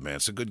remember that, man.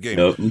 It's a good game.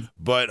 Yep.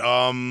 But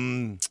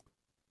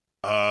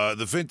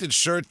the vintage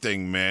shirt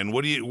thing, man.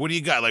 What do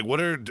you got? Like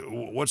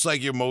what's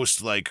like your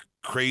most like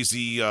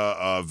crazy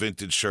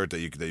vintage shirt that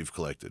you've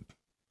collected?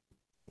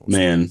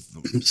 Man.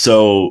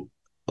 So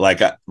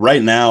like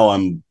right now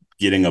I'm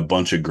getting a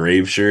bunch of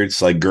Grave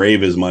shirts. Like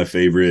Grave is my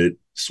favorite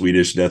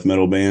Swedish death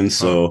metal band,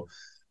 so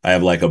I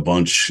have like a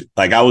bunch.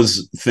 Like I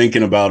was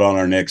thinking about on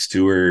our next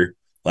tour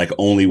like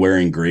only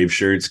wearing Grave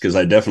shirts because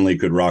I definitely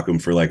could rock them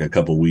for like a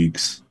couple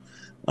weeks.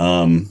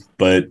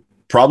 But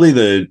probably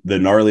the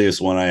gnarliest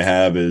one I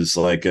have is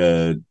like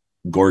a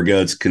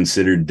Gorguts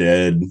Considered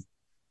Dead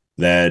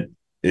that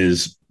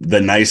is the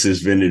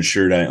nicest vintage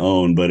shirt I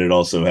own, but it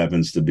also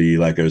happens to be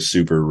like a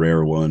super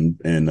rare one.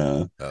 And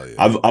yeah.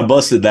 I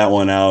busted that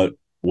one out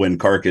when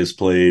Carcass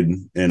played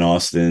in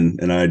Austin,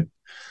 and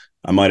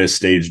I might have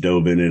stage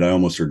dove in it. I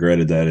almost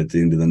regretted that at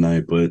the end of the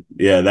night, but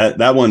yeah,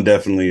 that one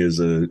definitely is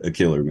a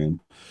killer, man.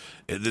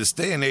 This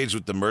day and age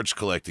with the merch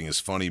collecting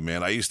is funny,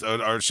 man. I used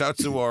to, our shout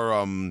to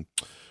our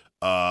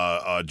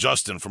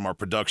Justin from our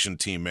production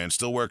team, man,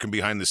 still working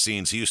behind the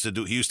scenes. He used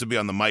to be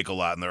on the mic a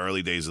lot in the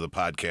early days of the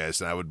podcast,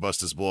 and I would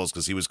bust his balls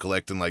because he was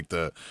collecting like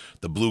the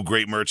blue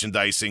great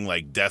merchandising,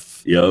 like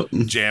Death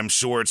Jam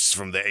shorts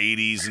from the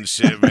 '80s and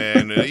shit,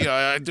 man. You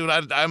know, dude,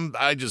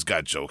 I just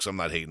got jokes. I'm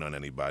not hating on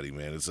anybody,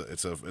 man.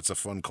 It's a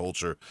fun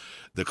culture,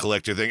 the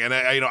collector thing, and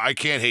I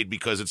can't hate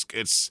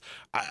because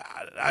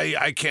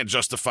I can't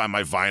justify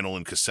my vinyl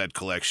and cassette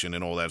collection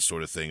and all that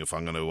sort of thing if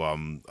I'm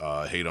going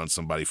to hate on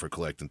somebody for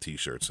collecting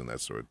T-shirts and that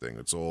sort of thing.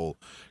 It's all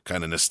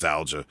kind of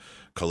nostalgia,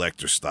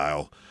 collector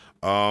style.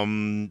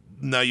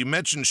 Now, you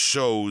mentioned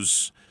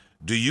shows.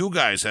 Do you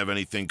guys have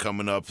anything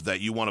coming up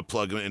that you want to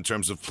plug in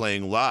terms of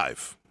playing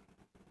live?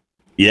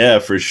 Yeah,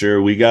 for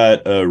sure. We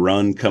got a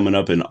run coming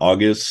up in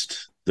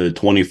August, the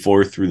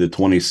 24th through the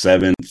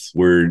 27th.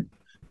 We're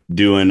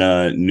doing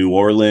New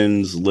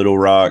Orleans, Little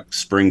Rock,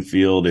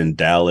 Springfield, and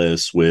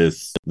Dallas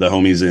with the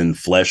homies in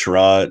Flesh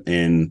Rot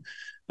and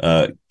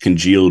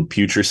Congealed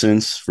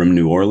Putrescence from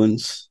New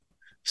Orleans.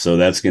 So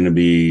that's going to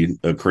be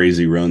a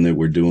crazy run that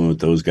we're doing with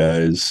those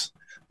guys.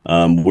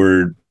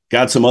 We're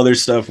got some other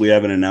stuff we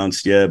haven't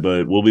announced yet,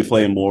 but we'll be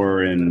playing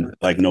more in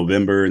like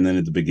November, and then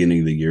at the beginning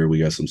of the year we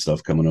got some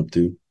stuff coming up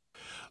too.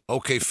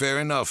 Okay, fair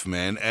enough,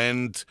 man.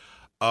 And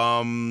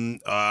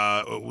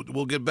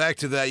we'll get back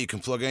to that. You can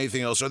plug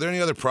anything else. Are there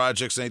any other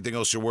projects, anything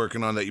else you're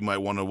working on that you might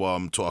want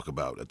to talk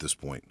about at this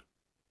point?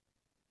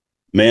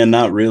 Man,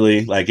 not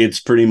really. Like it's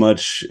pretty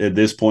much at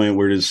this point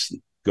we're just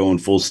going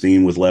full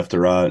steam with Left to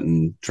Rot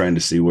and trying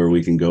to see where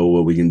we can go,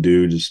 what we can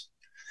do. Just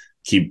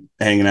keep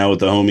hanging out with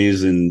the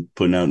homies and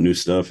putting out new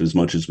stuff as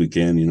much as we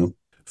can, you know.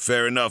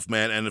 Fair enough,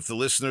 man. And if the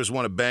listeners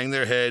want to bang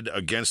their head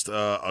against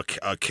a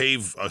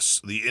cave,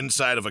 the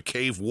inside of a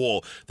cave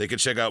wall, they can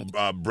check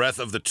out Breath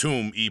of the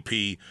Tomb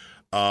EP,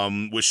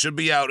 which should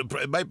be out.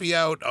 It might be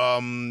out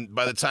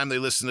by the time they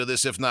listen to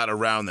this, if not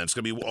around then. It's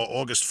going to be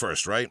August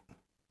 1st, right?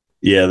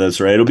 Yeah, that's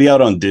right. It'll be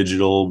out on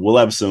digital. We'll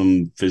have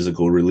some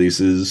physical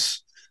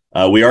releases.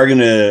 I'm going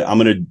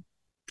to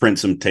print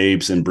some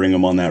tapes and bring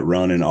them on that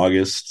run in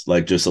August,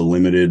 like just a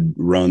limited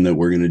run that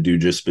we're going to do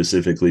just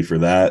specifically for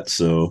that.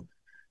 So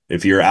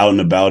if you're out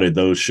and about at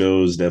those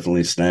shows,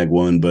 definitely snag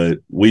one. But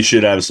we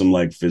should have some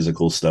like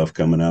physical stuff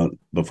coming out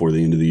before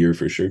the end of the year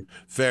for sure.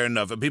 Fair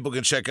enough. And people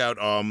can check out.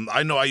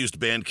 I know I used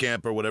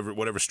Bandcamp or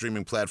whatever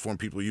streaming platform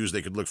people use.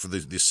 They could look for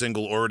the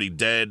single Already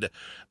Dead,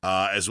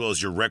 as well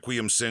as your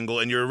Requiem single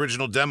and your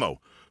original demo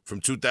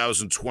from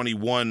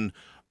 2021.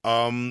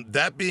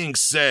 That being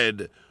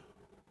said,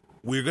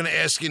 we're going to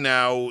ask you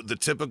now the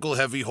typical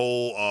heavy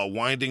hole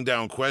winding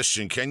down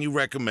question. Can you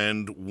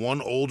recommend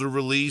one older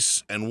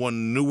release and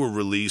one newer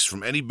release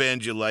from any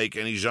band you like,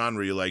 any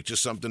genre you like?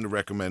 Just something to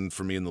recommend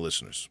for me and the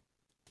listeners.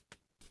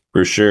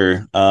 For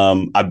sure.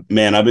 I've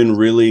been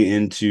really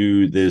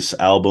into this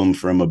album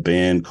from a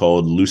band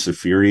called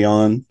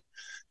Luciferion.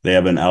 They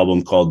have an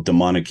album called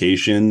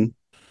Demonication.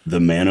 The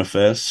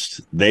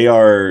Manifest. They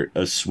are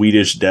a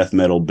Swedish death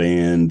metal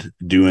band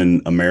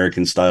doing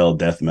American style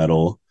death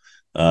metal.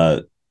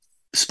 Uh,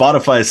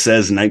 Spotify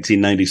says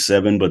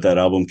 1997, but that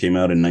album came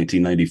out in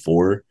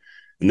 1994.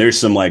 And there's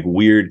some like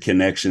weird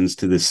connections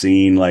to the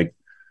scene. Like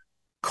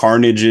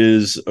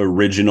Carnage's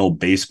original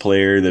bass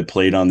player that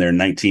played on their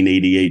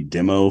 1988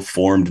 demo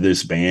formed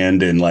this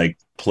band and like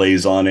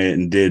plays on it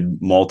and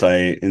did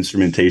multi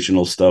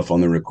instrumentational stuff on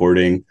the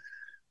recording.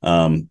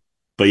 Um,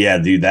 but yeah,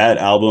 dude, that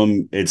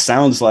album, it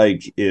sounds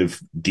like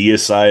if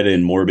Deicide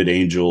and Morbid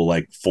Angel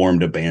like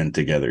formed a band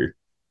together.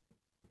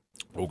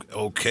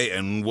 Okay,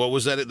 and what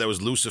was that? That was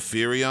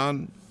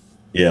Luciferion?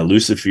 Yeah,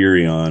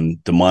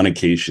 Luciferion,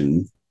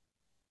 Demonication,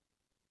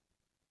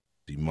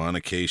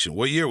 Demonication.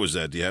 What year was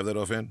that? Do you have that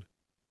offhand?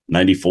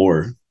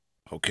 94.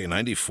 Okay,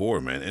 94,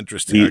 man.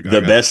 Interesting.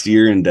 The best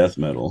year in death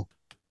metal.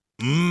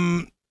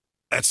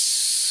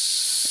 That's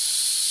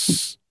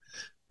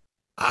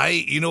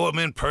you know what,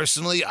 man,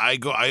 personally, I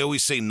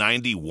always say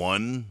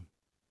 91.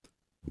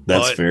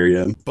 That's fair,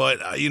 yeah.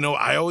 But you know,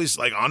 I always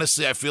like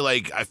honestly, I feel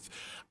like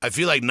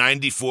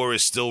 94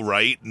 is still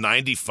right.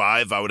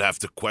 95 I would have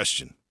to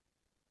question.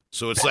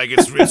 So it's like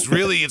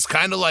it's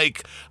kind of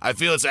like I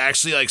feel it's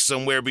actually like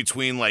somewhere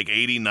between like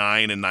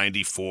 89 and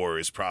 94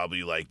 is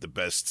probably like the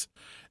best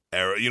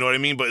era. You know what I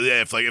mean? But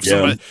yeah, if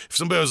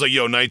somebody was like,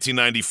 "Yo,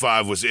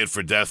 1995 was it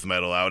for death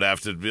metal," I would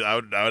have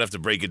to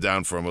break it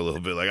down for them a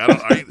little bit. Like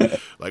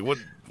like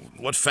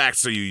what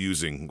facts are you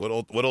using? What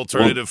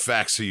alternative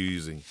facts are you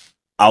using?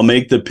 I'll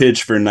make the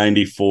pitch for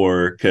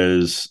 94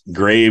 because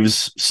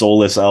Graves'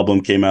 Soulless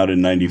album came out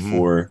in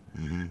 94.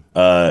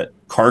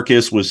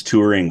 Carcass was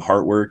touring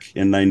Heartwork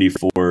in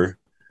 94.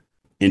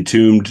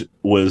 Entombed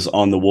was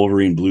on the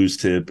Wolverine Blues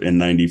tip in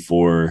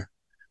 94.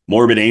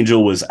 Morbid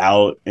Angel was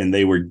out and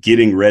they were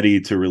getting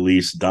ready to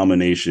release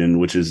Domination,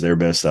 which is their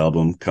best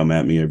album. Come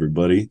at me,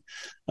 everybody.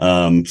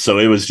 So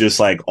it was just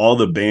like all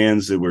the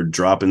bands that were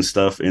dropping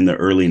stuff in the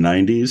early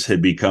 90s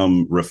had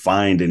become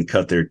refined and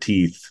cut their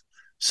teeth.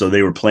 So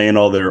they were playing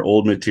all their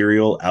old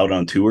material out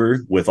on tour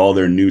with all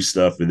their new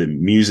stuff that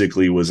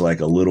musically was like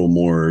a little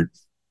more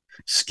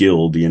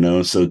skilled, you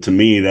know? So to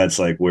me, that's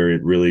like where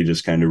it really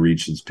just kind of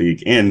reached its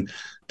peak. And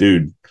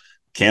dude,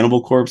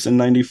 Cannibal Corpse in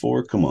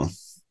 94, come on.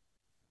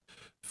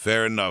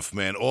 Fair enough,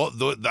 man.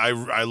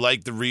 I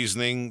like the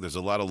reasoning. There's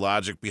a lot of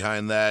logic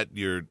behind that.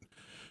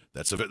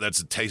 That's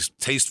a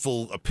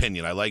tasteful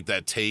opinion. I like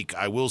that take.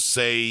 I will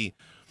say,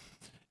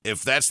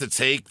 if that's the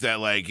take that,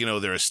 like, you know,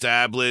 they're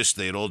established,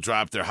 they'd all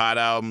dropped their hot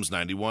albums,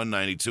 91,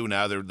 92,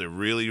 now they're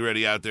really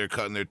ready out there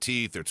cutting their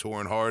teeth, they're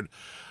touring hard.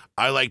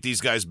 I like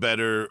these guys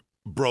better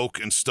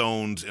broke and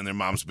stoned in their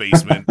mom's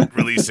basement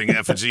releasing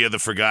Effigy of the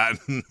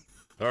Forgotten.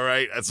 All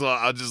right, that's all.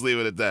 I'll just leave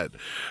it at that.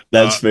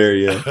 That's fair,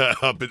 yeah.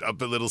 up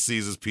at Little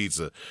Caesars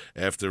Pizza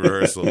after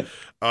rehearsal.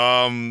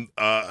 But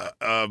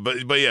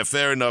yeah,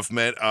 fair enough,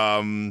 man.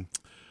 And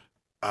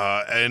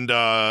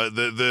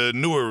the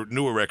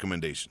newer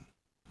recommendation.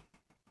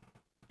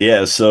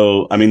 Yeah,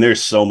 so I mean,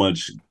 there's so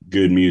much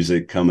good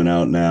music coming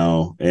out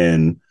now,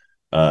 and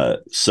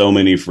so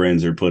many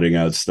friends are putting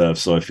out stuff.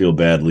 So I feel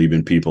bad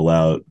leaving people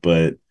out,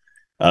 but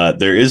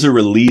there is a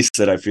release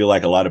that I feel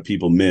like a lot of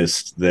people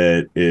missed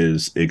that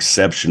is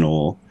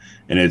exceptional,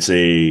 and it's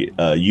a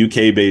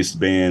UK-based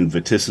band,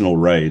 Vaticinal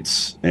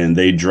Rights, and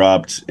they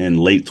dropped in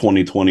late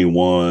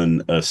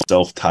 2021 a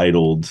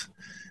self-titled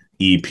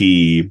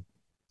EP.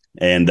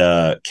 And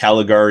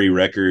Caligari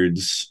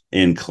Records,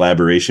 in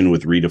collaboration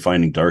with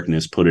Redefining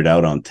Darkness, put it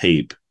out on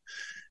tape.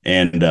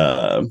 And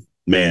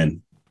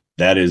man,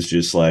 that is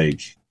just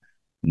like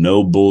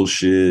no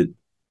bullshit,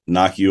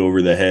 knock you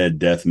over the head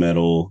death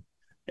metal.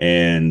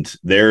 And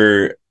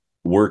they're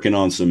working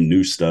on some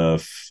new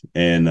stuff.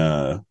 And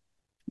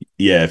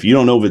yeah, if you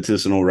don't know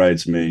Vaticinal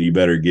Rights, man, you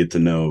better get to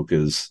know,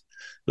 because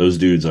those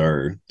dudes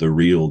are the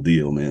real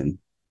deal, man.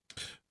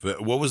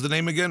 What was the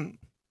name again?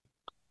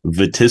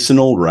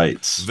 Vaticinal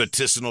Rights.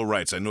 Vaticinal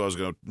Rights. I knew I was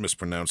going to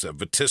mispronounce that.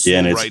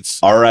 Vaticinal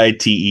Rights.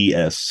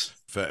 Rites.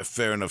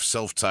 Fair enough.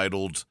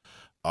 Self-titled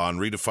on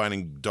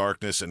Redefining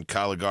Darkness and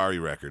Caligari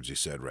Records, you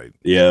said, right?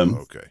 Yeah.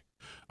 Okay.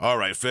 All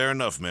right. Fair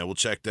enough, man. We'll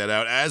check that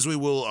out. As we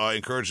will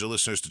encourage the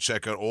listeners to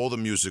check out all the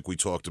music we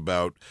talked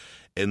about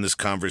in this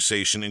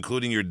conversation,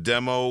 including your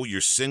demo,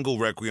 your single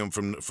Requiem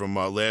from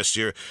last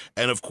year,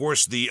 and of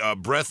course the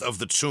Breath of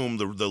the Tomb,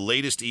 the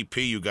latest EP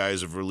you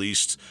guys have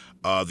released.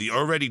 The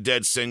Already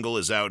Dead single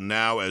is out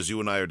now as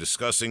you and I are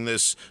discussing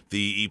this.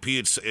 The EP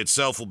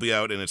itself will be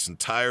out in its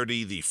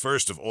entirety the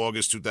 1st of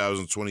August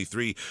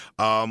 2023.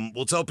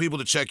 We'll tell people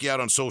to check you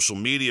out on social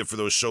media for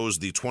those shows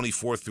the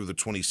 24th through the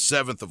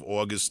 27th of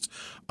August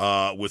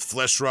with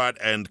Fleshrot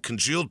and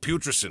Congealed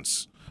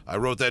Putrescence. I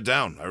wrote that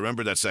down. I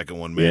remember that second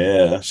one,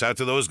 man. Yeah. Shout out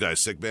to those guys.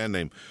 Sick band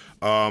name.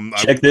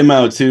 Check them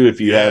out, too, if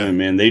you haven't,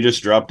 man. They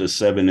just dropped a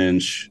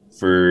 7-inch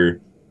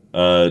for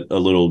a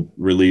little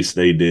release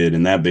they did,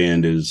 and that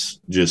band is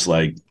just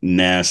like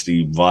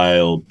nasty,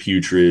 vile,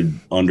 putrid,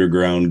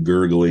 underground,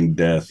 gurgling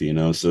death.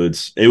 So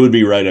it would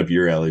be right up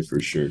your alley for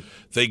sure.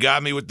 They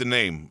got me with the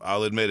name.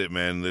 I'll admit it,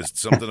 man. There's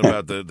something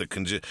about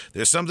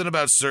there's something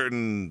about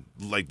certain,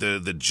 like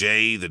the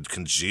J, the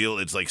congeal.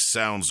 It's like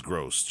sounds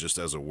gross just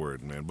as a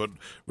word, man. But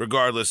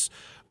regardless,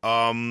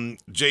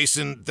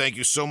 Jason, thank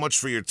you so much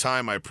for your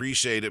time. I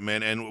appreciate it,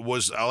 man. And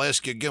I'll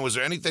ask you again, was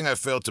there anything I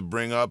failed to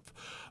bring up,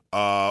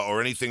 or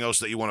anything else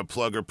that you want to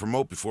plug or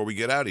promote before we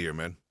get out of here,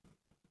 man?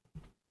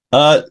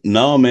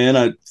 No,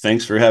 man.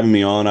 Thanks for having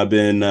me on. I've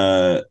been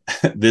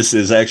this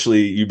is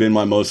actually you've been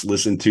my most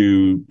listened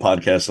to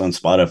podcast on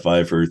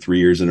Spotify for 3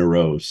 years in a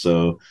row.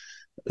 So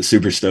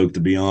super stoked to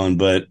be on.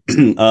 But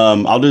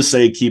I'll just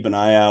say keep an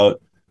eye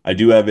out. I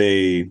do have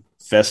a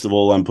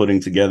festival I'm putting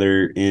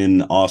together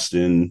in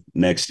Austin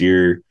next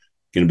year.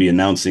 Going to be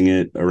announcing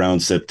it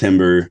around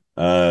September.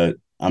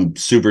 I'm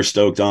super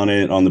stoked on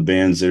it, on the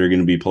bands that are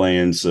going to be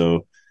playing.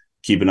 So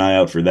keep an eye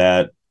out for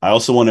that. I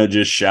also want to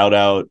just shout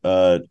out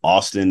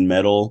Austin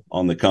metal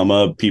on the come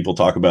up. People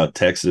talk about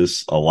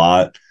Texas a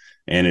lot,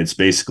 and it's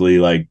basically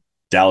like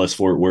Dallas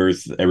Fort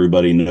Worth.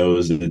 Everybody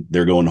knows that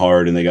they're going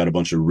hard and they got a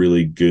bunch of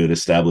really good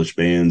established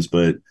bands,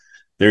 but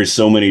there's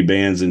so many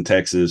bands in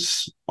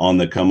Texas on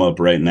the come up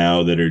right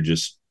now that are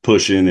just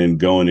pushing and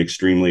going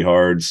extremely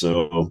hard.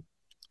 So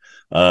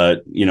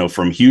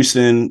from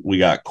Houston, we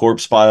got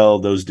Corpse Pile.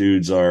 Those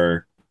dudes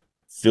are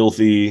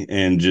filthy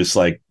and just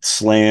like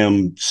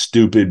slam,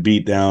 stupid,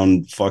 beat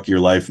down, fuck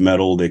your life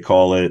metal, they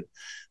call it.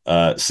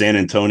 San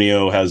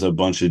Antonio has a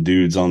bunch of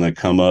dudes on the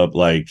come up,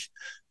 like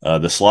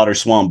the Slaughter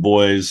Swamp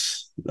Boys.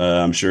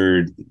 I'm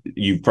sure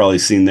you've probably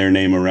seen their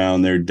name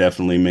around. They're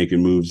definitely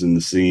making moves in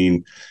the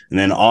scene. And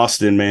then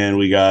Austin, man,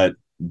 we got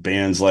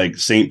bands like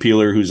St.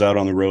 Peeler, who's out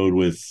on the road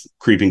with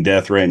Creeping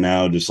Death right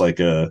now, just like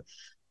a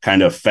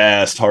kind of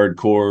fast,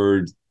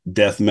 hardcore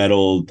death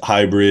metal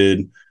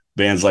hybrid.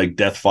 Bands like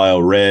Death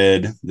File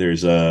Red.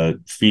 There's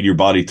Feed Your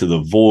Body to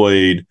the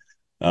Void.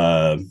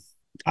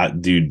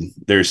 Dude,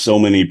 there's so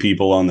many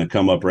people on the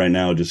come up right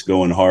now just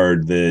going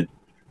hard that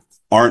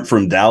aren't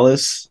from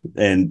Dallas,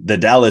 and the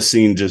Dallas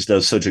scene just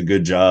does such a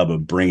good job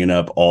of bringing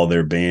up all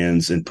their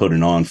bands and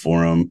putting on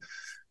for them.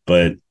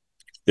 But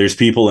there's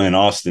people in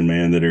Austin,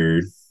 man, that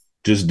are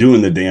just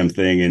doing the damn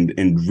thing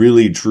and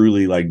really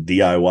truly like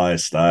DIY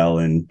style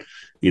and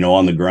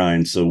on the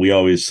grind. So we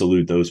always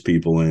salute those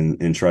people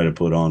and try to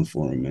put on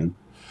for them, man.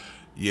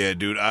 Yeah,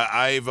 dude.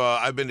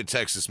 I've been to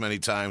Texas many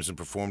times and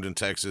performed in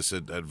Texas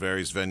at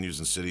various venues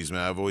and cities.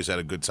 Man, I've always had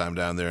a good time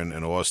down there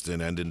in Austin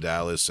and in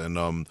Dallas,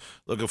 and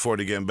looking forward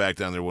to getting back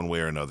down there one way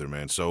or another,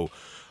 man. So,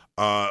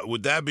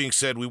 with that being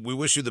said, we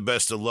wish you the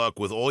best of luck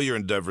with all your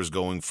endeavors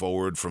going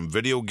forward, from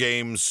video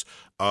games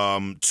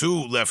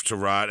to Left to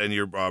Rot and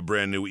your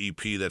brand new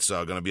EP that's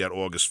going to be out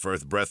August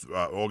 1st,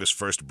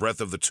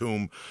 Breath of the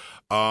Tomb.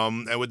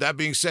 And with that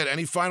being said,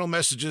 any final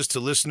messages to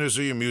listeners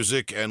of your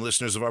music and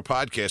listeners of our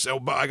podcast? Oh,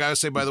 I got to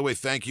say, by the way,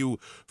 thank you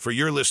for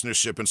your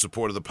listenership and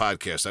support of the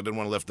podcast. I didn't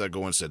want to let that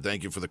go unsaid.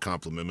 Thank you for the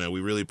compliment, man. We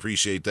really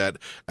appreciate that,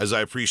 as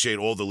I appreciate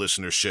all the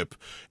listenership.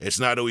 It's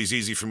not always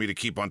easy for me to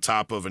keep on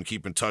top of and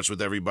keep in touch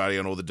with everybody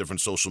on all the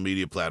different social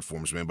media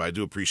platforms, man, but I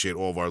do appreciate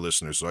all of our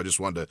listeners, so I just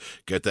wanted to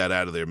get that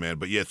out of there, man.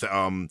 But yeah,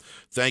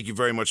 thank you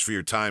very much for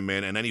your time,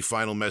 man, and any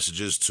final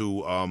messages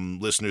to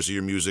listeners of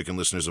your music and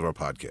listeners of our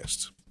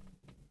podcast?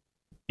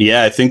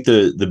 Yeah, I think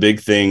the big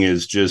thing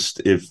is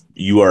just if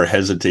you are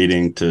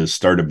hesitating to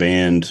start a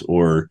band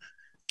or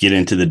get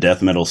into the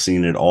death metal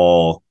scene at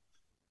all,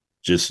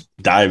 just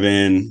dive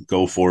in,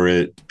 go for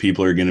it.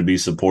 People are going to be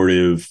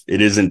supportive.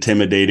 It is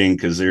intimidating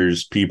because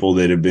there's people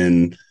that have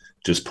been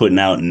just putting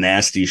out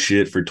nasty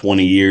shit for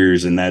 20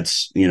 years, and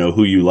that's,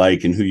 who you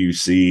like and who you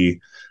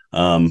see.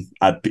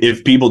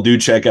 If people do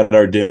check out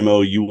our demo,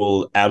 you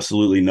will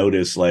absolutely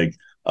notice, like,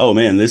 oh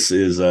man, this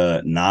is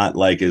not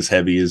like as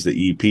heavy as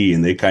the EP,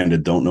 and they kind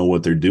of don't know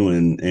what they're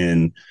doing.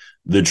 And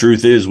the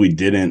truth is we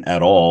didn't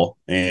at all.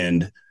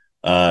 And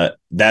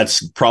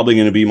that's probably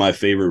going to be my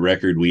favorite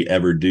record we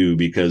ever do,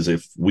 because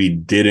if we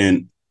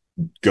didn't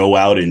go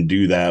out and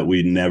do that,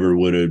 we never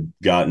would have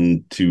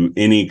gotten to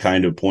any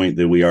kind of point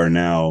that we are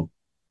now,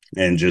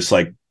 and just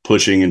like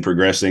pushing and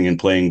progressing and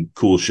playing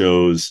cool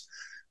shows.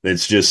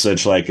 It's just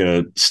such like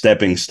a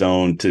stepping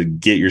stone to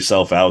get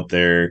yourself out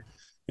there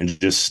and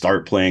just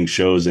start playing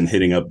shows and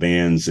hitting up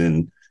bands.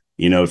 And,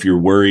 if you're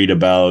worried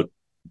about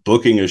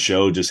booking a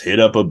show, just hit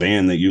up a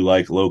band that you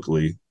like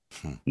locally.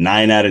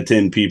 9 out of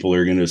 10 people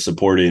are going to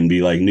support it and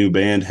be like, new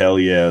band, hell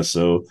yeah.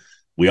 So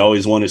we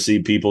always want to see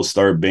people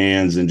start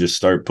bands and just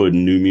start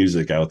putting new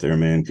music out there,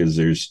 man, because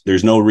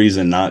there's no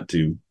reason not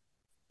to.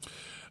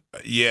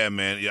 Yeah,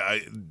 man. Yeah,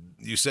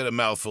 you said a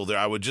mouthful there.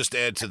 I would just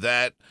add to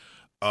that,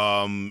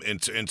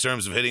 in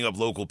terms of hitting up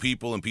local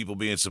people and people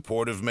being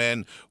supportive,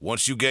 man.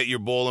 Once you get your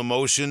ball in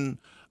motion,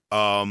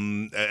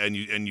 and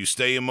you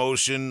stay in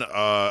motion,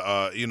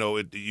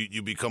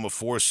 you become a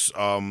force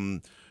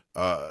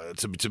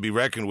to be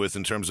reckoned with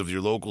in terms of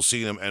your local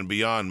scene and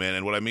beyond, man.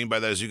 And what I mean by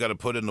that is you got to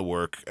put in the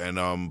work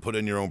and put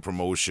in your own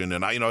promotion.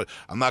 And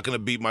I'm not going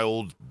to beat my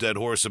old dead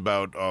horse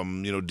about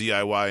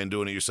DIY and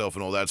doing it yourself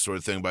and all that sort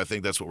of thing. But I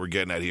think that's what we're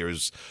getting at here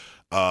is,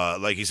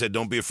 like he said,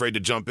 don't be afraid to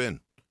jump in.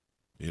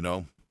 You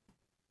know.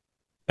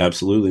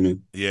 Absolutely,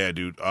 man. Yeah,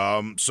 dude.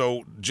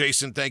 So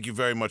Jason, thank you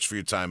very much for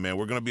your time, man.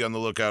 We're gonna be on the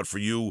lookout for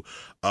you,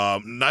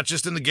 not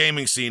just in the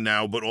gaming scene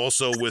now, but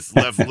also with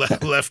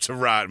left to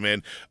rot,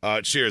 man.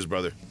 Cheers,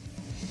 brother.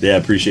 Yeah,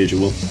 appreciate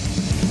you, Will.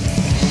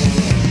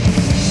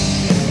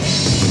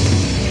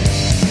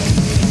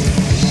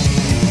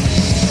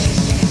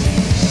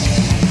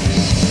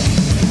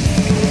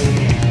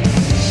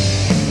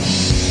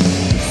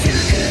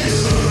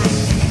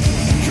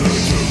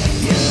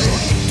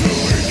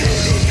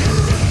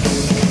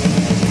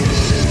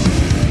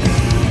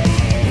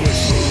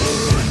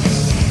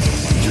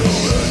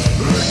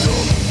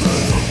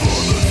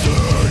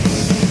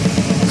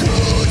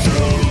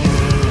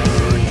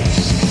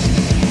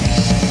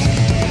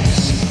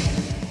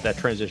 That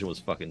transition was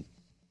fucking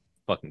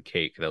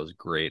cake. That was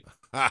great.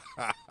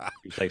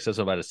 It's like said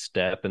something about a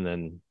step and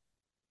then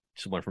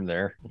just went from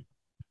there.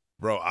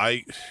 Bro,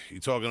 you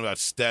talking about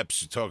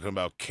steps, you're talking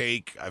about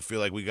cake. I feel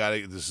like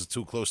this is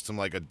too close to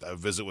like a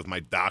visit with my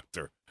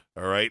doctor.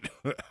 All right.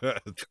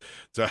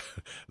 So,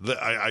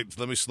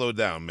 let me slow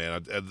down,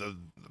 man.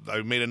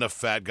 I made enough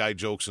fat guy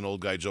jokes and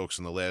old guy jokes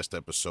in the last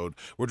episode.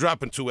 We're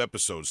dropping 2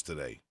 episodes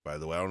today, by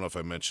the way. I don't know if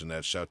I mentioned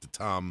that. Shout to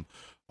Tom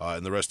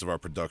and the rest of our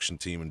production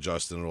team and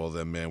Justin and all of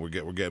them, man. We're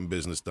getting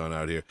business done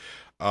out here.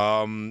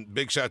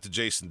 Big shout to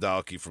Jason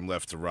Dahlke from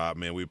Left to Right,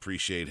 man. We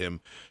appreciate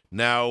him.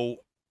 Now,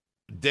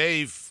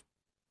 Dave,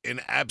 in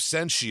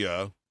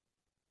absentia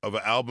of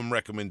an album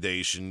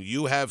recommendation,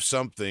 you have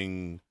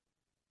something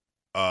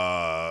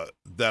that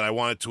I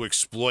wanted to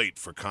exploit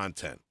for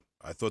content.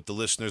 I thought the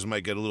listeners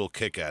might get a little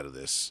kick out of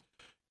this.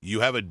 You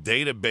have a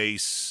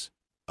database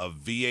of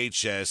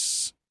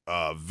VHS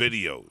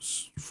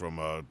videos from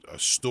a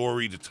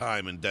storied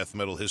time in death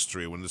metal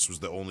history when this was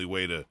the only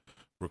way to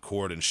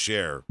record and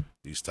share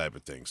these type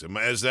of things.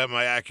 Is that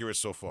my accurate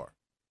so far?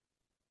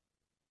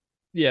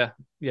 Yeah,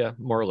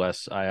 more or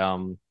less.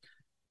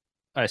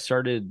 I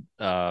started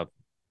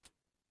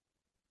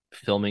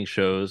filming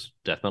shows,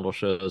 death metal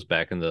shows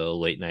back in the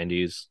late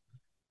 90s,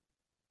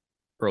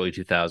 early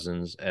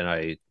 2000s, and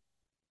I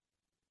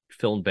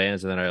filmed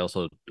bands, and then I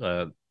also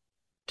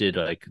did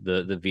like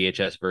the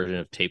VHS version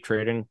of tape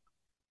trading.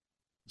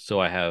 So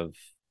I have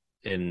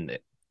a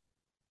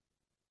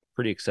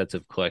pretty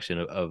extensive collection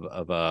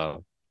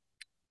of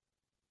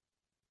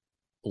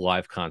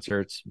live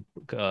concerts,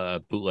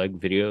 bootleg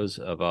videos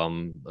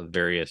of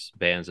various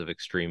bands of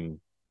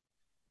extreme,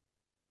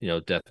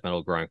 death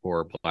metal,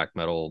 grindcore, black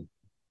metal,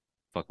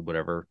 fucking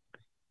whatever.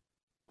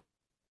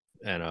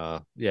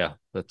 And yeah,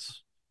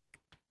 that's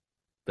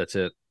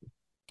it.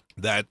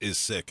 That is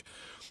sick.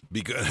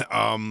 Because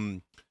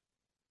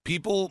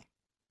people,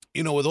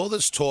 with all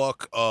this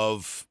talk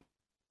of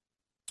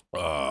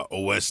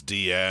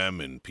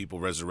OSDM and people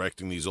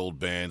resurrecting these old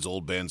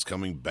bands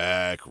coming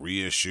back,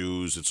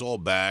 reissues, it's all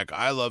back.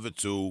 I love it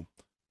too.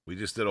 We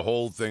just did a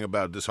whole thing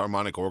about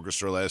Disharmonic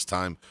Orchestra last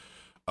time.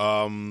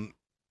 I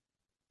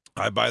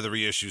buy the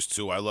reissues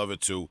too. I love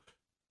it too.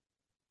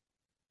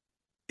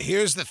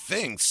 Here's the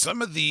thing.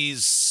 Some of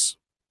this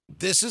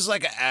is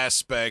like an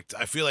aspect.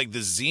 I feel like the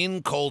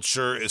zine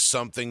culture is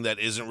something that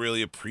isn't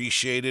really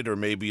appreciated or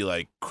maybe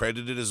like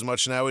credited as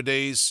much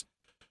nowadays.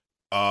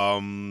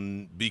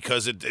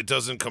 Because it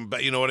doesn't come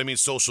back, you know what I mean?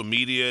 Social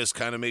media is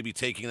kind of maybe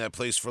taking that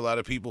place for a lot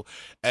of people.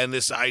 And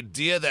this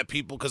idea that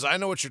people, because I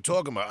know what you're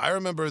talking about. I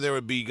remember there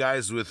would be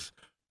guys with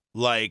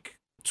like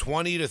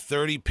 20 to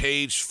 30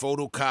 page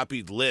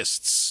photocopied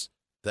lists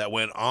that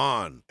went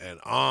on and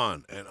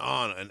on and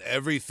on, and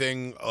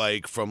everything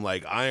like from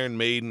like Iron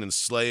Maiden and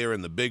Slayer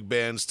and the big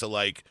bands to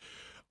like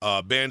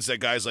bands that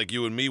guys like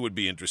you and me would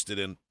be interested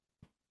in,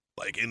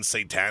 like In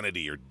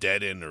Satanity or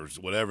Dead End or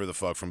whatever the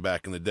fuck from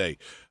back in the day.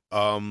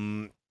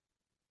 I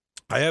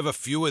have a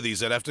few of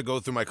these. I'd have to go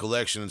through my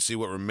collection and see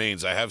what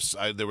remains.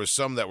 There were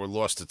some that were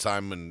lost to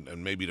time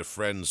and maybe to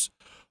friends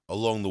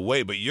along the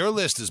way, but your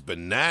list is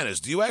bananas.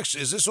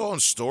 Is this all in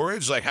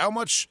storage? Like, how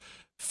much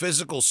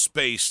physical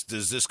space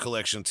does this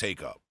collection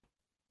take up?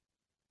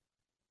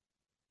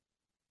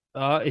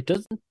 It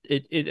doesn't.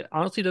 It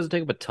honestly doesn't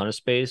take up a ton of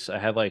space. I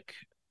have like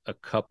a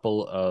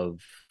couple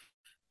of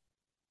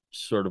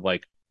sort of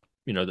like,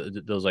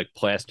 those like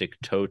plastic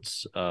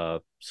totes,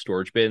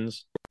 storage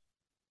bins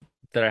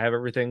that I have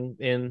everything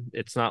in.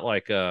 It's not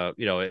like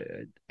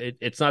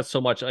it's not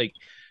so much like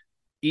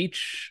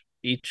each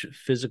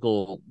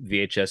physical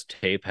VHS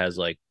tape has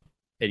like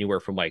anywhere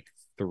from like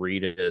 3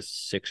 to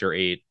 6 or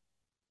 8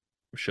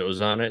 shows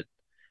on it.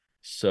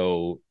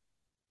 So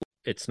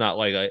it's not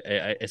like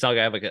it's not like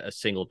I have like a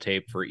single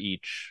tape for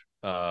each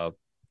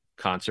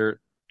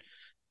concert.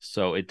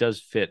 So it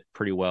does fit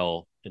pretty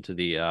well into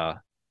the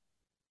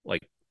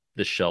like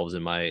the shelves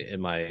in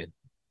my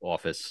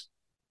office.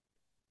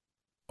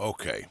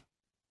 Okay.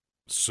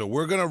 So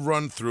we're going to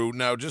run through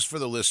now, just for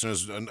the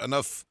listeners,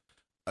 enough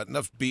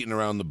enough beating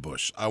around the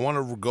bush. I want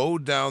to go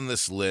down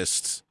this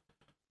list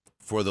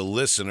for the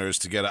listeners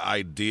to get an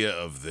idea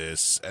of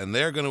this, and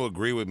they're going to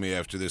agree with me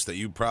after this that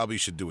you probably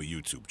should do a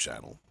YouTube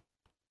channel.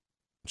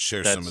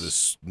 Share some of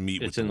this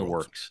meat with It's the in the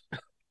world. works.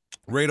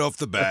 Right off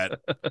the bat,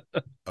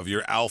 of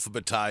your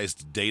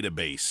alphabetized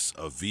database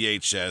of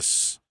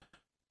VHS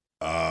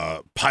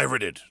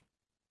pirated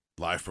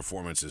live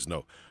performances.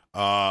 No.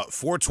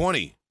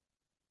 420.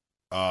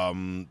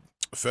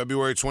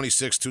 February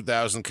 26,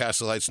 2000,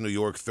 Castle Heights, New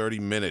York, 30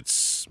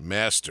 minutes.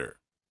 Master.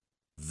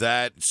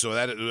 When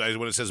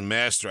it says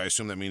master, I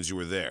assume that means you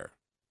were there.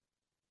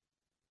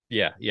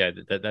 Yeah,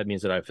 that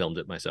means that I filmed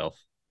it myself.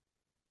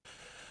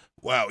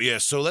 Wow, yeah,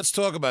 so let's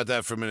talk about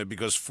that for a minute,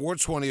 because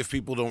 420, if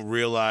people don't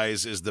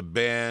realize, is the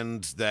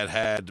band that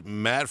had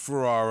Matt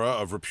Ferrara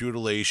of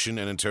Repudiation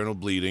and Internal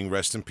Bleeding,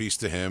 rest in peace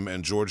to him,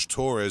 and George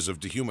Torres of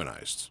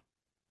Dehumanized.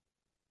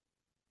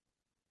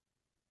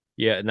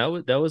 Yeah, and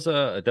that was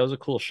a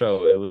cool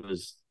show.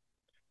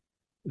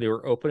 They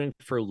were opening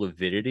for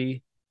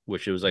Lividity,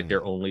 which it was like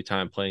their only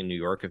time playing New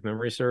York, if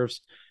memory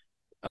serves.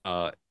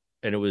 Uh,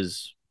 and it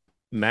was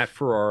Matt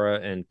Ferrara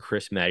and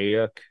Chris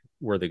Mattiuk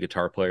were the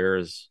guitar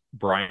players.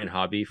 Brian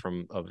Hobby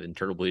of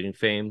Internal Bleeding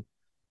fame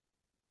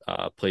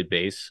played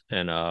bass,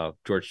 and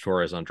George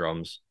Torres on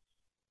drums.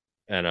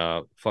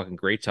 And fucking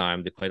great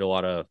time. They played a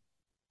lot of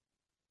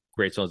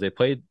great songs. They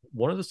played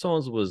one of the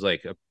songs was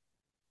like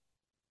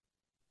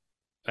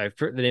I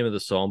forget the name of the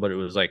song, but it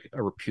was like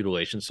a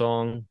Repudiation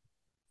song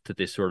that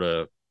they sort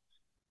of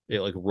it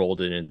like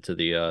rolled it into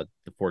the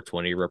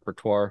 420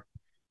 repertoire.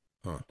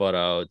 Huh. But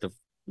the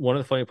one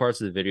of the funny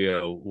parts of the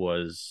video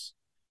was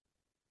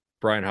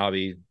Brian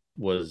Hobby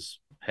was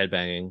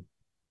headbanging,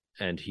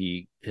 and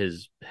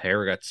his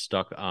hair got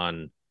stuck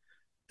on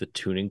the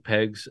tuning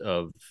pegs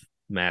of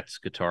Matt's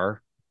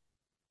guitar,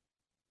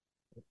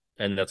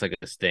 and that's like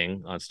a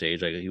thing on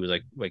stage. Like he was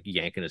like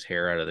yanking his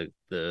hair out of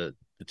the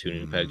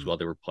tuning pegs while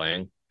they were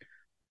playing.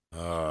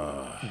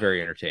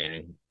 Very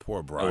entertaining. Poor I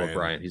love Brian.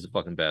 Brian. He's the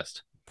fucking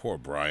best. Poor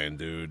Brian,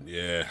 dude.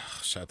 Yeah,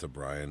 shout out to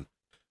Brian.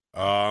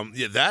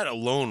 Yeah, that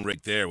alone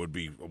right there would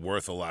be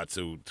worth a lot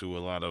to a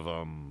lot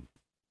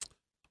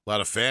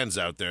of fans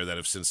out there that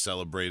have since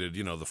celebrated,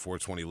 the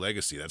 420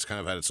 legacy. That's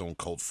kind of had its own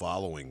cult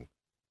following.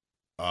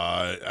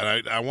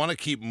 And I want to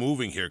keep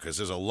moving here because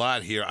there's a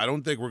lot here. I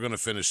don't think we're going to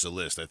finish the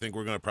list. I think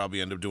we're going to probably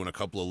end up doing a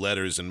couple of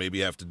letters and maybe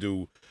have to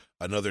do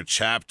another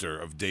chapter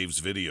of Dave's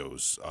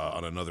videos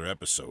on another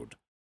episode.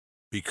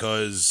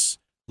 Because,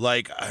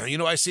 I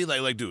see,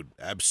 dude,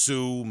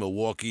 Absu,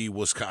 Milwaukee,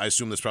 Wisconsin. I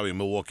assume that's probably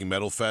Milwaukee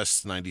Metal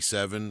Fest,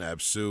 97,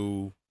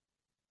 Absu,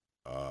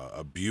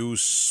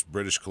 Abuse,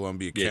 British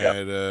Columbia,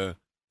 Canada,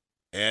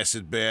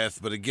 Acid Bath.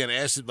 But again,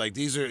 Acid,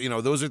 these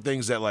are, those are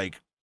things that,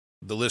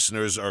 the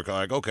listeners are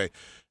like, okay,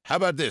 how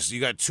about this? You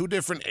got two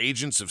different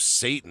Agents of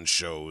Satan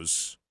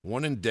shows,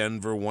 one in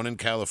Denver, one in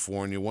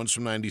California, one's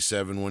from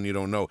 97, one you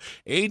don't know.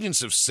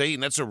 Agents of Satan,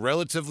 that's a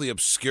relatively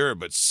obscure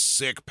but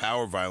sick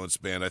power violence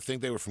band. I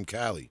think they were from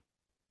Cali.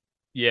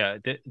 Yeah,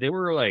 they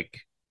were like,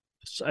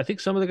 I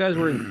think some of the guys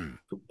were in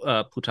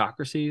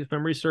Plutocracy, if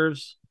memory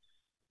serves.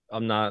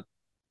 I'm not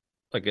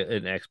like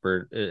an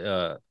expert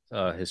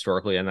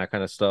historically and that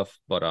kind of stuff,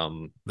 but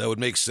that would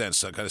make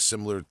sense. Kind of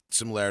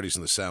similarities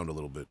in the sound a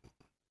little bit.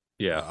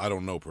 Yeah, I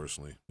don't know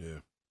personally.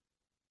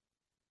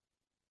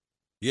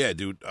 Yeah,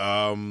 dude.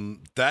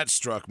 That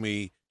struck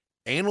me.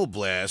 Anal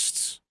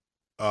Blast,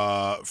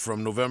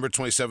 from November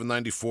 27,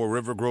 94,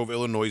 River Grove,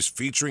 Illinois,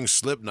 featuring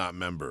Slipknot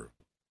member.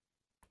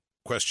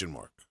 Question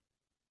mark.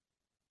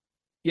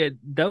 Yeah,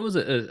 that was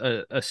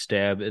a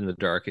stab in the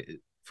dark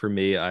for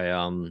me.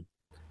 I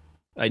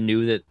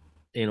knew that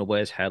Anal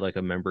Blast had like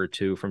a member or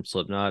two from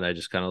Slipknot. I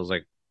just kind of was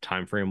like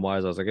time frame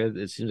wise, I was like,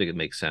 it seems like it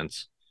makes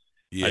sense.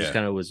 Yeah. I just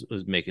kind of was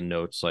making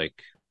notes,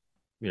 like,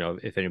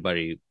 if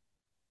anybody,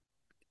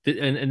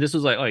 and this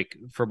was like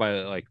for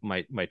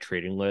my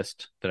trading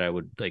list that I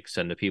would like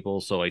send to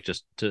people, so like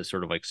just to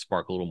sort of like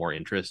spark a little more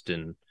interest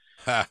in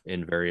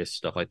various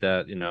stuff like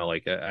that.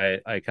 Like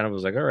I kind of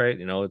was like, all right,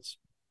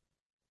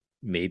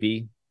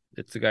 maybe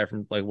it's the guy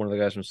from like one of the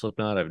guys from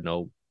Slipknot. I have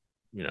no,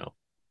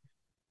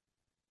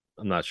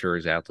 I'm not sure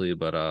exactly,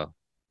 but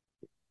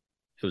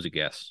it was a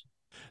guess.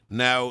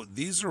 Now,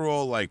 these are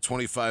all like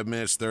 25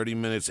 minutes, 30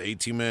 minutes,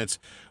 18 minutes.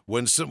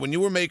 When you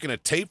were making a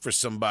tape for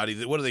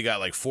somebody, what do they got,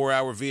 like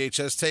 4-hour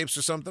VHS tapes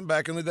or something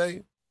back in the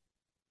day?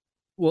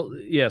 Well,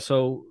 yeah,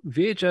 so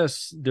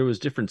VHS, there was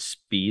different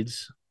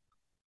speeds.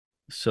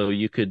 So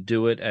you could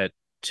do it at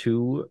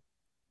 2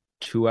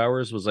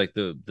 hours was like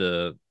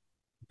the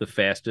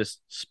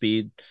fastest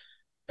speed,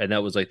 and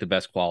that was like the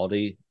best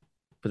quality.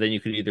 But then you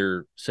could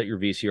either set your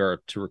VCR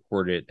to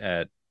record it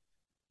at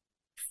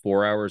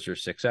 4 hours or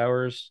 6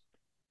 hours,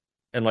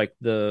 and like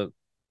the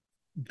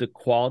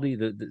quality,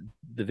 the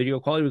video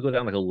quality would go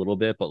down like a little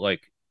bit, but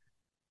like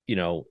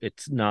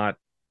it's not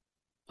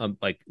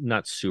like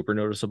not super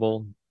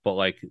noticeable. But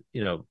like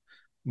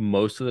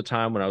most of the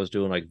time when I was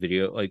doing like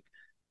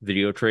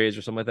video trays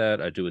or something like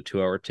that, I'd do a 2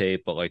 hour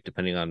tape. But like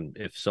depending on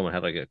if someone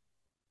had like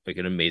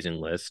an amazing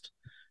list,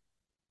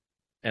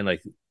 and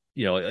like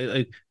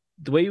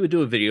the way you would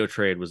do a video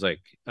trade was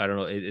like, I don't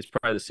know, it's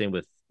probably the same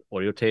with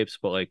audio tapes,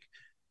 but like,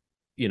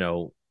 you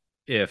know,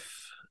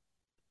 if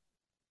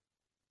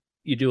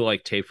you do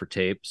like tape for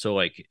tape, so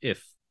like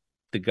if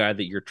the guy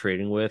that you're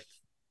trading with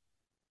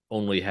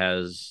only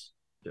has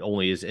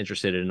only is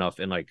interested enough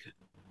in like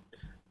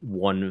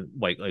one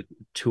like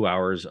 2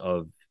 hours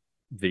of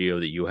video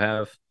that you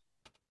have,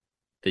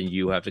 then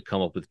you have to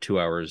come up with 2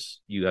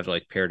 hours. You have to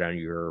like pare down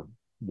your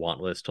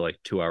want list to like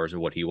 2 hours of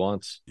what he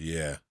wants.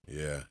 Yeah,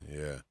 yeah,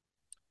 yeah.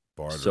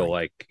 So Bartering.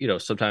 like,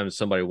 sometimes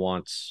somebody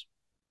wants,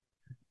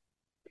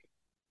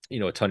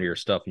 a ton of your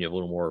stuff and you have a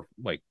little more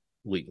like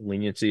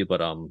leniency,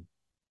 but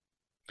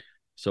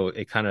so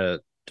it kind of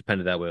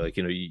depended that way. Like,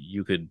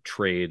 you could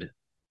trade,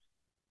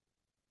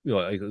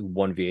 like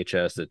one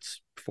VHS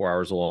that's 4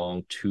 hours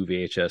long, two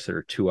VHS that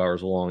are 2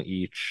 hours long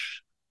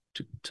each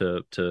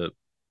to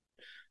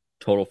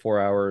total 4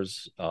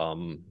 hours,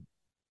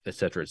 et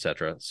cetera, et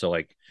cetera. So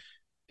like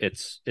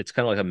it's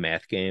kind of like a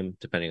math game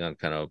depending on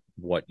kind of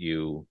what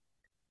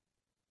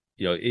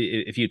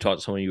if you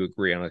taught someone you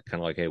agree on it,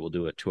 kind of like, hey, we'll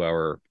do a 2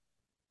 hour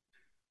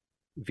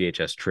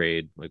VHS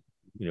trade, like,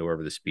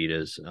 wherever the speed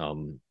is,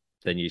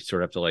 then you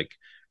sort of have to like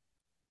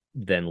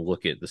then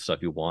look at the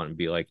stuff you want and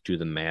be like, do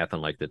the math on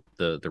like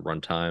the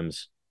run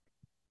times.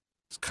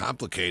 It's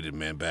complicated,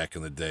 man, back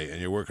in the day. And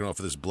you're working off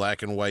of this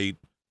black and white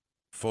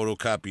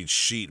photocopied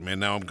sheet, man.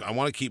 Now I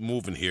want to keep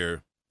moving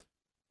here.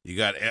 You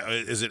got,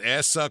 is it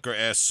ass suck or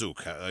ass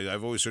sook?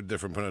 I've always heard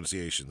different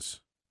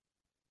pronunciations.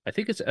 I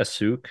think it's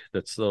Asuk.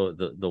 That's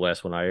the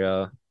last one I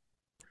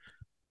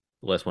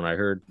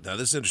heard. Now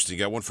this is interesting.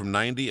 You got one from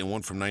 90 and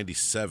one from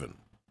 97.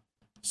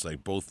 It's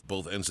like both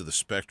ends of the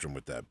spectrum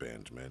with that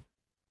band, man.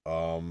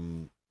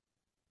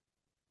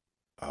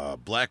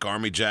 Black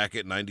Army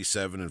Jacket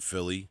 97 in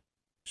Philly.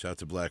 Shout out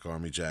to Black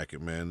Army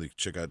Jacket, man.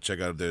 Check out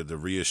the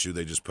reissue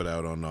they just put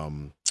out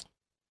on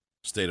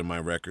State of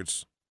Mind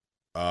Records.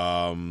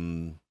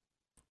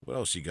 What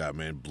else you got,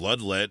 man?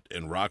 Bloodlet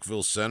in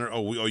Rockville Center.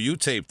 Oh, you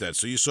taped that.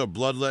 So you saw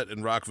Bloodlet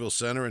in Rockville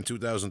Center in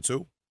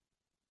 2002?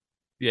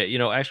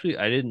 Yeah, actually,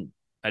 I didn't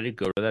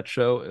go to that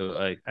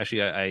show.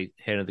 I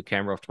handed the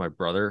camera off to my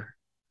brother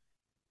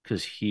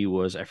because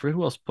I forget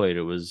who else played.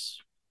 It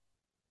was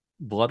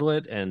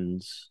Bloodlet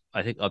and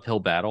I think Uphill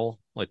Battle,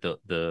 like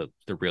the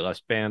Real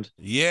S band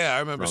Yeah, I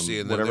remember from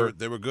seeing them. whatever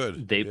They were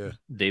good. they Yeah.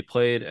 they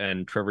played,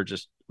 and Trevor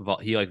just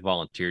he like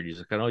volunteered. He's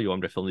like, I know you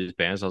want me to film these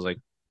bands. I was like,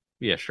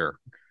 yeah, sure.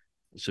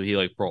 So he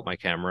like brought my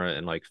camera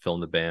and like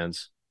filmed the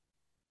bands,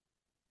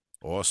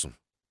 Awesome.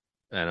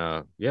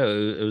 and yeah,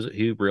 it was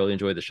he really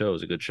enjoyed the show. It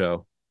was a good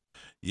show.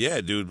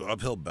 Yeah, dude,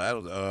 uphill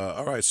battle.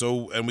 All right,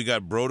 so and we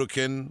got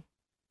Brodekin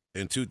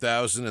in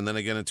 2000 and then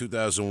again in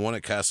 2001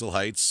 at Castle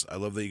Heights. I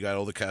love that you got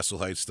all the Castle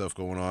Heights stuff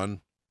going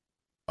on.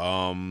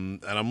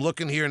 And I'm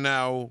looking here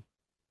now.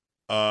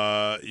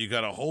 You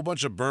got a whole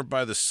bunch of Burnt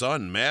by the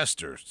Sun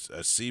masters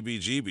at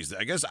CBGB's.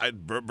 I guess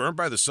Burnt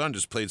by the Sun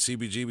just played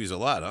CBGB's a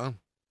lot, huh?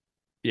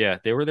 Yeah,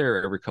 they were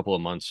there every couple of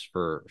months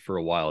for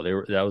a while.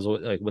 That was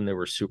like when they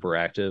were super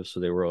active. So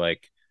they were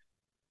like,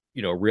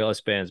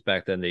 realist bands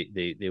back then.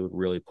 They would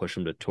really push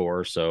them to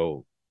tour.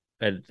 So,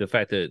 and the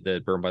fact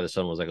that Burn by the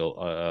Sun was like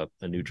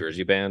a New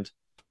Jersey band,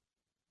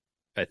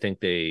 I think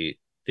they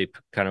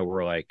kind of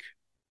were like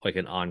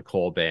an on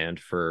call band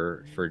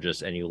for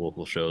just any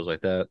local shows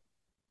like that.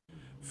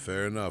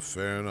 Fair enough,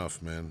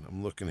 man.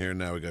 I'm looking here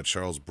now. We got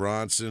Charles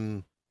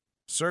Bronson,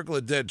 Circle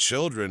of Dead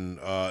Children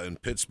in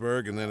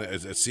Pittsburgh, and then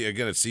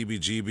again at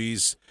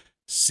CBGB's,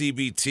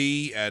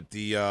 CBT at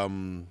the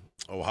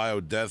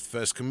Ohio Death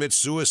Fest. Commit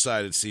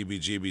suicide at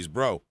CBGB's,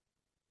 bro.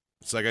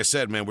 It's like I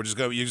said, man. You're just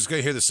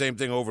gonna hear the same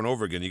thing over and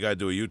over again. You gotta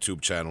do a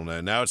YouTube channel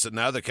now.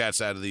 Now the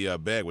cat's out of the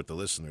bag with the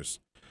listeners.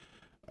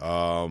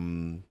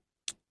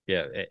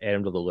 Yeah, add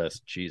them to the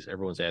list. Jeez,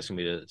 everyone's asking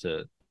me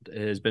to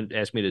has been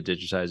asking me to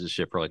digitize this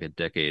shit for like a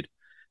decade,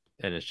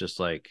 and it's just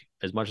like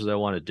as much as I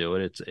want to do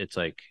it, it's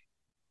like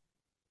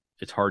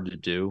it's hard to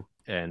do,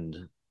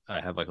 and I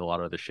have like a lot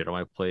of other shit on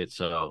my plate,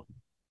 so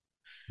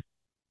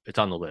it's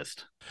on the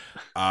list.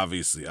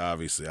 Obviously.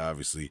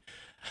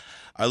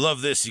 I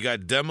love this. You got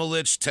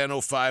Demolich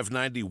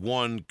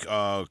 10:05:91,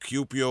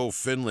 Kuopio,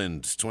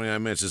 Finland,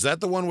 29 minutes. Is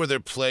that the one where they're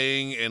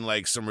playing in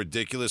like some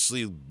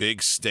ridiculously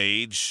big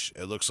stage?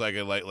 It looks like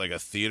a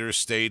theater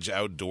stage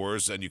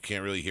outdoors, and you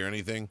can't really hear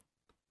anything.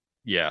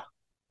 Yeah,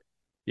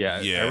 yeah.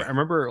 I Yeah.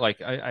 remember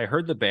like I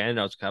heard the band, and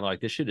I was kind of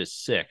like, this shit is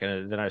sick,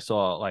 and then I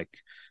saw like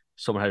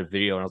someone had a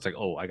video, and I was like,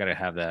 oh, I gotta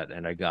have that,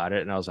 and I got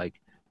it, and I was like,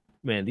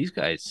 man, these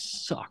guys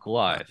suck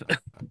live.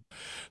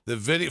 The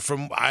video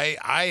from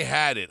I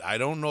had it. I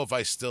don't know if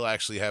I still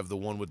actually have the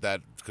one with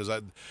that because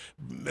it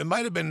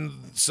might have been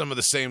some of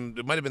the same.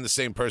 It might have been the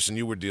same person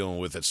you were dealing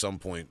with at some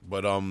point.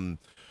 But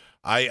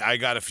I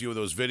got a few of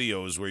those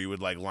videos where you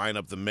would like line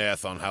up the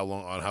math on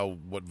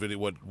what video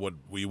what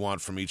we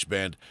want from each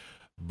band.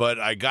 But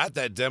I got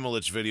that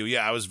Demolich video.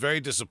 Yeah, I was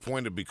very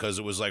disappointed because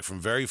it was like from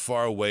very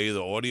far away.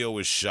 The audio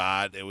was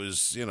shot. It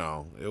was,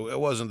 it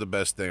wasn't the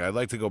best thing. I'd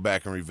like to go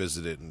back and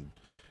revisit it and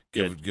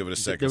Yeah, give it a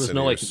second. there was set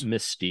no of like ears.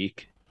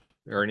 mystique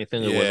or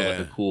anything. It wasn't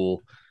like a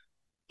cool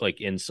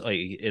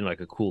in like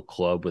a cool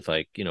club with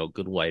like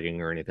good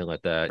lighting or anything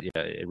like that.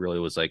 Yeah, it really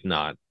was like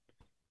not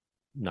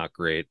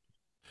great.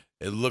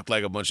 It looked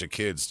like a bunch of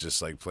kids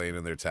just like playing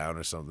in their town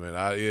or something.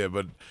 Man. Yeah,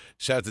 but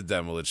shout out to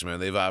Demolish, man.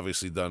 They've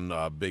obviously done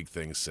big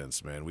things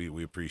since, man.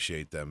 We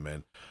appreciate them,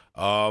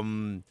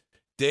 man.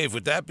 Dave,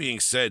 with that being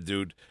said,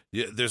 dude,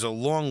 there's a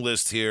long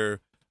list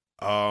here.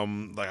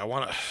 Like I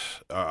want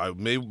to,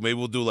 maybe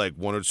we'll do like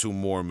one or two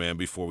more, man,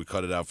 before we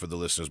cut it out for the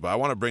listeners. But I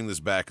want to bring this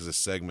back as a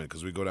segment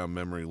because we go down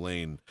memory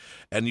lane,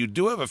 and you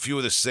do have a few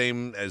of the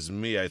same as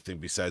me, I think,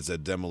 besides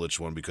that Demolish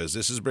one, because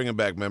this is bringing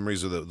back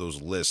memories of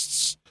those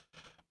lists.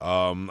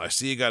 I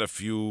see you got a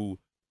few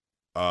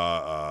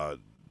Dillinger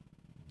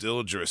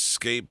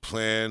Escape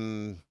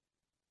Plan.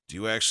 Do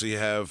you actually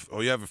have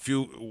you have a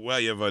few, well,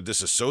 you have a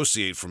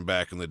Disassociate from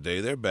back in the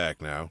day. They're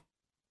back now.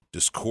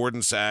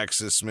 Discordance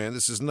Axis, man,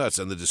 this is nuts.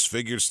 And the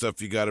disfigured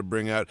stuff you got to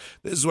bring out.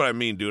 This is what I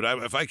mean, dude.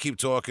 If I keep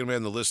talking,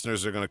 man, the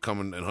listeners are going to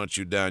come and hunt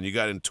you down. You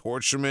got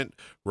Entorchment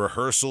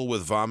Rehearsal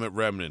with Vomit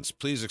Remnants.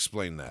 Please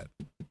explain that.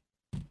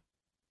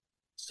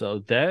 So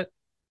that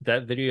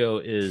video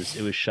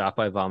it was shot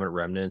by Vomit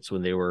Remnants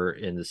when they were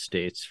in the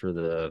States for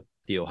the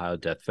Ohio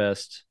Death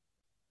Fest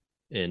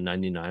in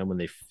 '99 when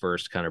they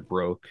first kind of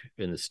broke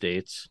in the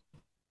States.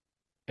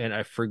 And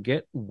I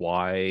forget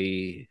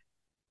why,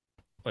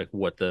 like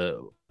what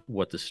the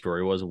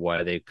story was,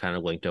 why they kind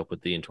of linked up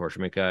with the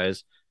Entorchment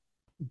guys,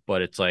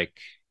 but it's like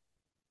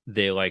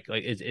they like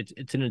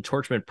it's an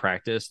entorchment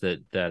practice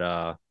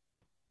that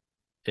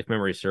if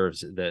memory serves,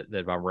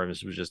 that Von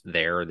Remus was just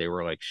there. They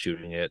were like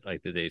shooting it,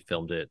 like they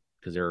filmed it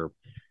because they're,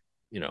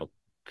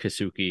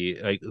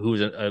 Kasuki, like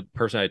who's a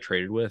person I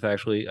traded with.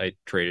 Actually, I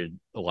traded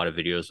a lot of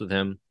videos with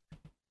him,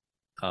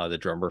 the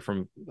drummer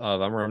from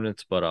Von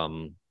Remnants, but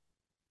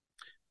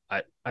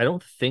I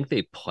don't think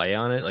they play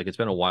on it. Like it's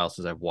been a while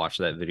since I've watched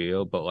that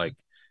video, but like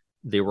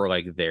they were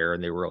like there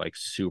and they were like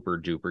super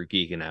duper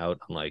geeking out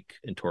on like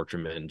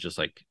entorchment and just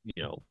like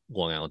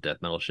Long Island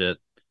death metal shit.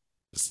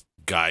 Just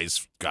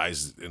guys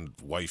in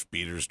wife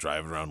beaters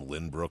driving around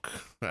Lynbrook.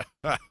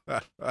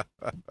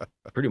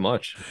 Pretty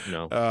much,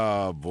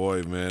 Oh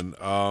boy, man.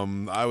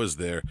 I was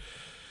there.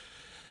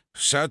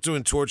 Shout to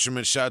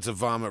Entorchment, shout to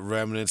Vomit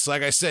Remnants.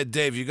 Like I said,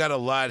 Dave, you got a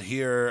lot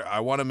here. I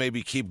want to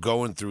maybe keep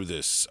going through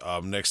this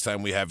next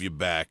time we have you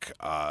back.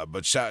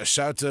 But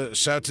shout to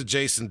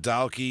Jason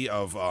Dahlke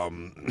of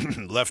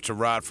Left to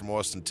Rot from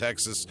Austin,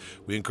 Texas.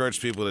 We encourage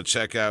people to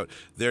check out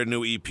their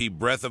new EP,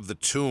 Breath of the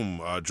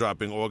Tomb,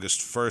 dropping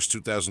August 1st,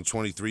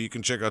 2023. You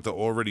can check out the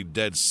Already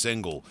Dead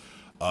single.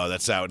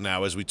 That's out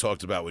now, as we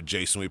talked about with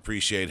Jason. We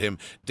appreciate him.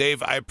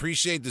 Dave, I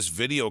appreciate this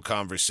video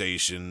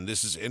conversation.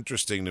 This is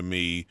interesting to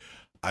me.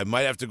 I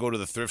might have to go to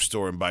the thrift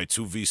store and buy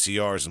 2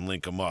 VCRs and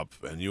link them up,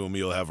 and you and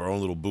me will have our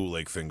own little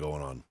bootleg thing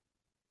going on.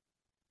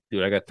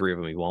 Dude, I got 3 of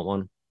them. You want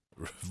one?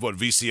 What,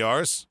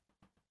 VCRs?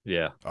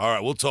 Yeah. All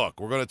right, we'll talk.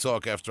 We're going to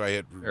talk after I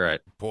hit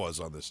pause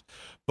on this.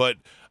 But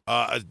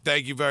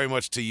thank you very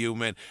much to you,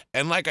 man.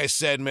 And like I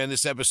said, man,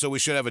 this episode, we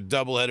should have a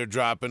doubleheader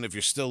dropping. If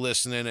you're still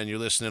listening and you're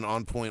listening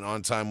on point,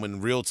 on time,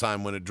 real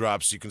time when it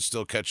drops, you can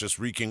still catch us,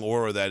 Reeking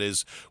Aura, that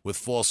is, with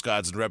False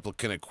Gods and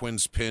Replicant at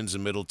Quinn's Pins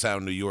in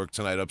Middletown, New York,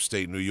 tonight,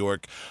 upstate New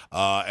York.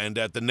 And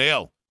at The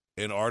Nail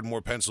in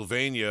Ardmore,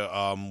 Pennsylvania,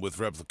 with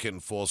Replicant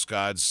and False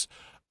Gods.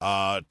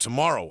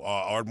 Tomorrow,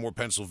 Ardmore,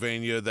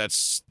 Pennsylvania.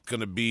 That's going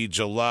to be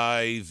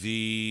July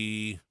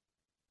the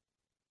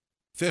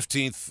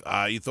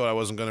 15th. You thought I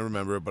wasn't going to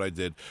remember it, but I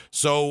did.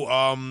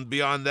 So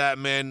beyond that,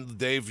 man,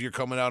 Dave, you're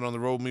coming out on the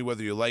road with me,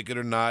 whether you like it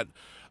or not.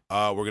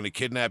 We're going to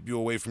kidnap you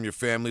away from your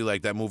family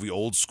like that movie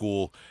Old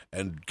School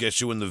and get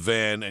you in the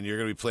van, and you're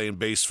going to be playing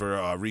bass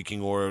for Reeking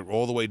Aura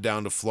all the way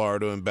down to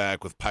Florida and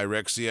back with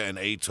Pyrexia and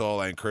Atoll.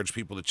 I encourage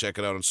people to check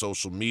it out on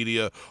social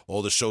media.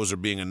 All the shows are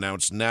being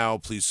announced now.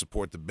 Please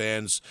support the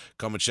bands.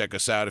 Come and check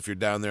us out if you're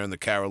down there in the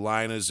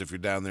Carolinas, if you're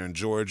down there in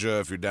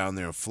Georgia, if you're down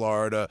there in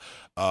Florida,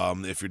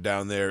 if you're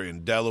down there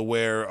in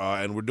Delaware,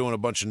 and we're doing a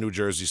bunch of New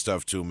Jersey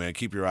stuff too, man.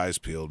 Keep your eyes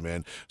peeled,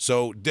 man.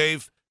 So,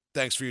 Dave,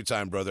 thanks for your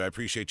time, brother. I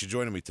appreciate you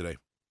joining me today.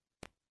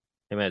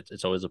 Hey, man,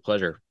 it's always a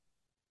pleasure.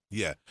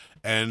 Yeah,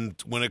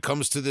 and when it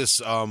comes to this,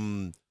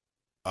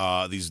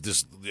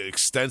 this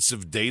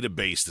extensive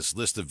database, this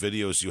list of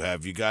videos you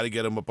have, you got to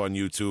get them up on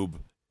YouTube,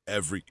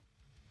 every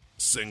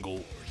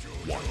single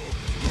one.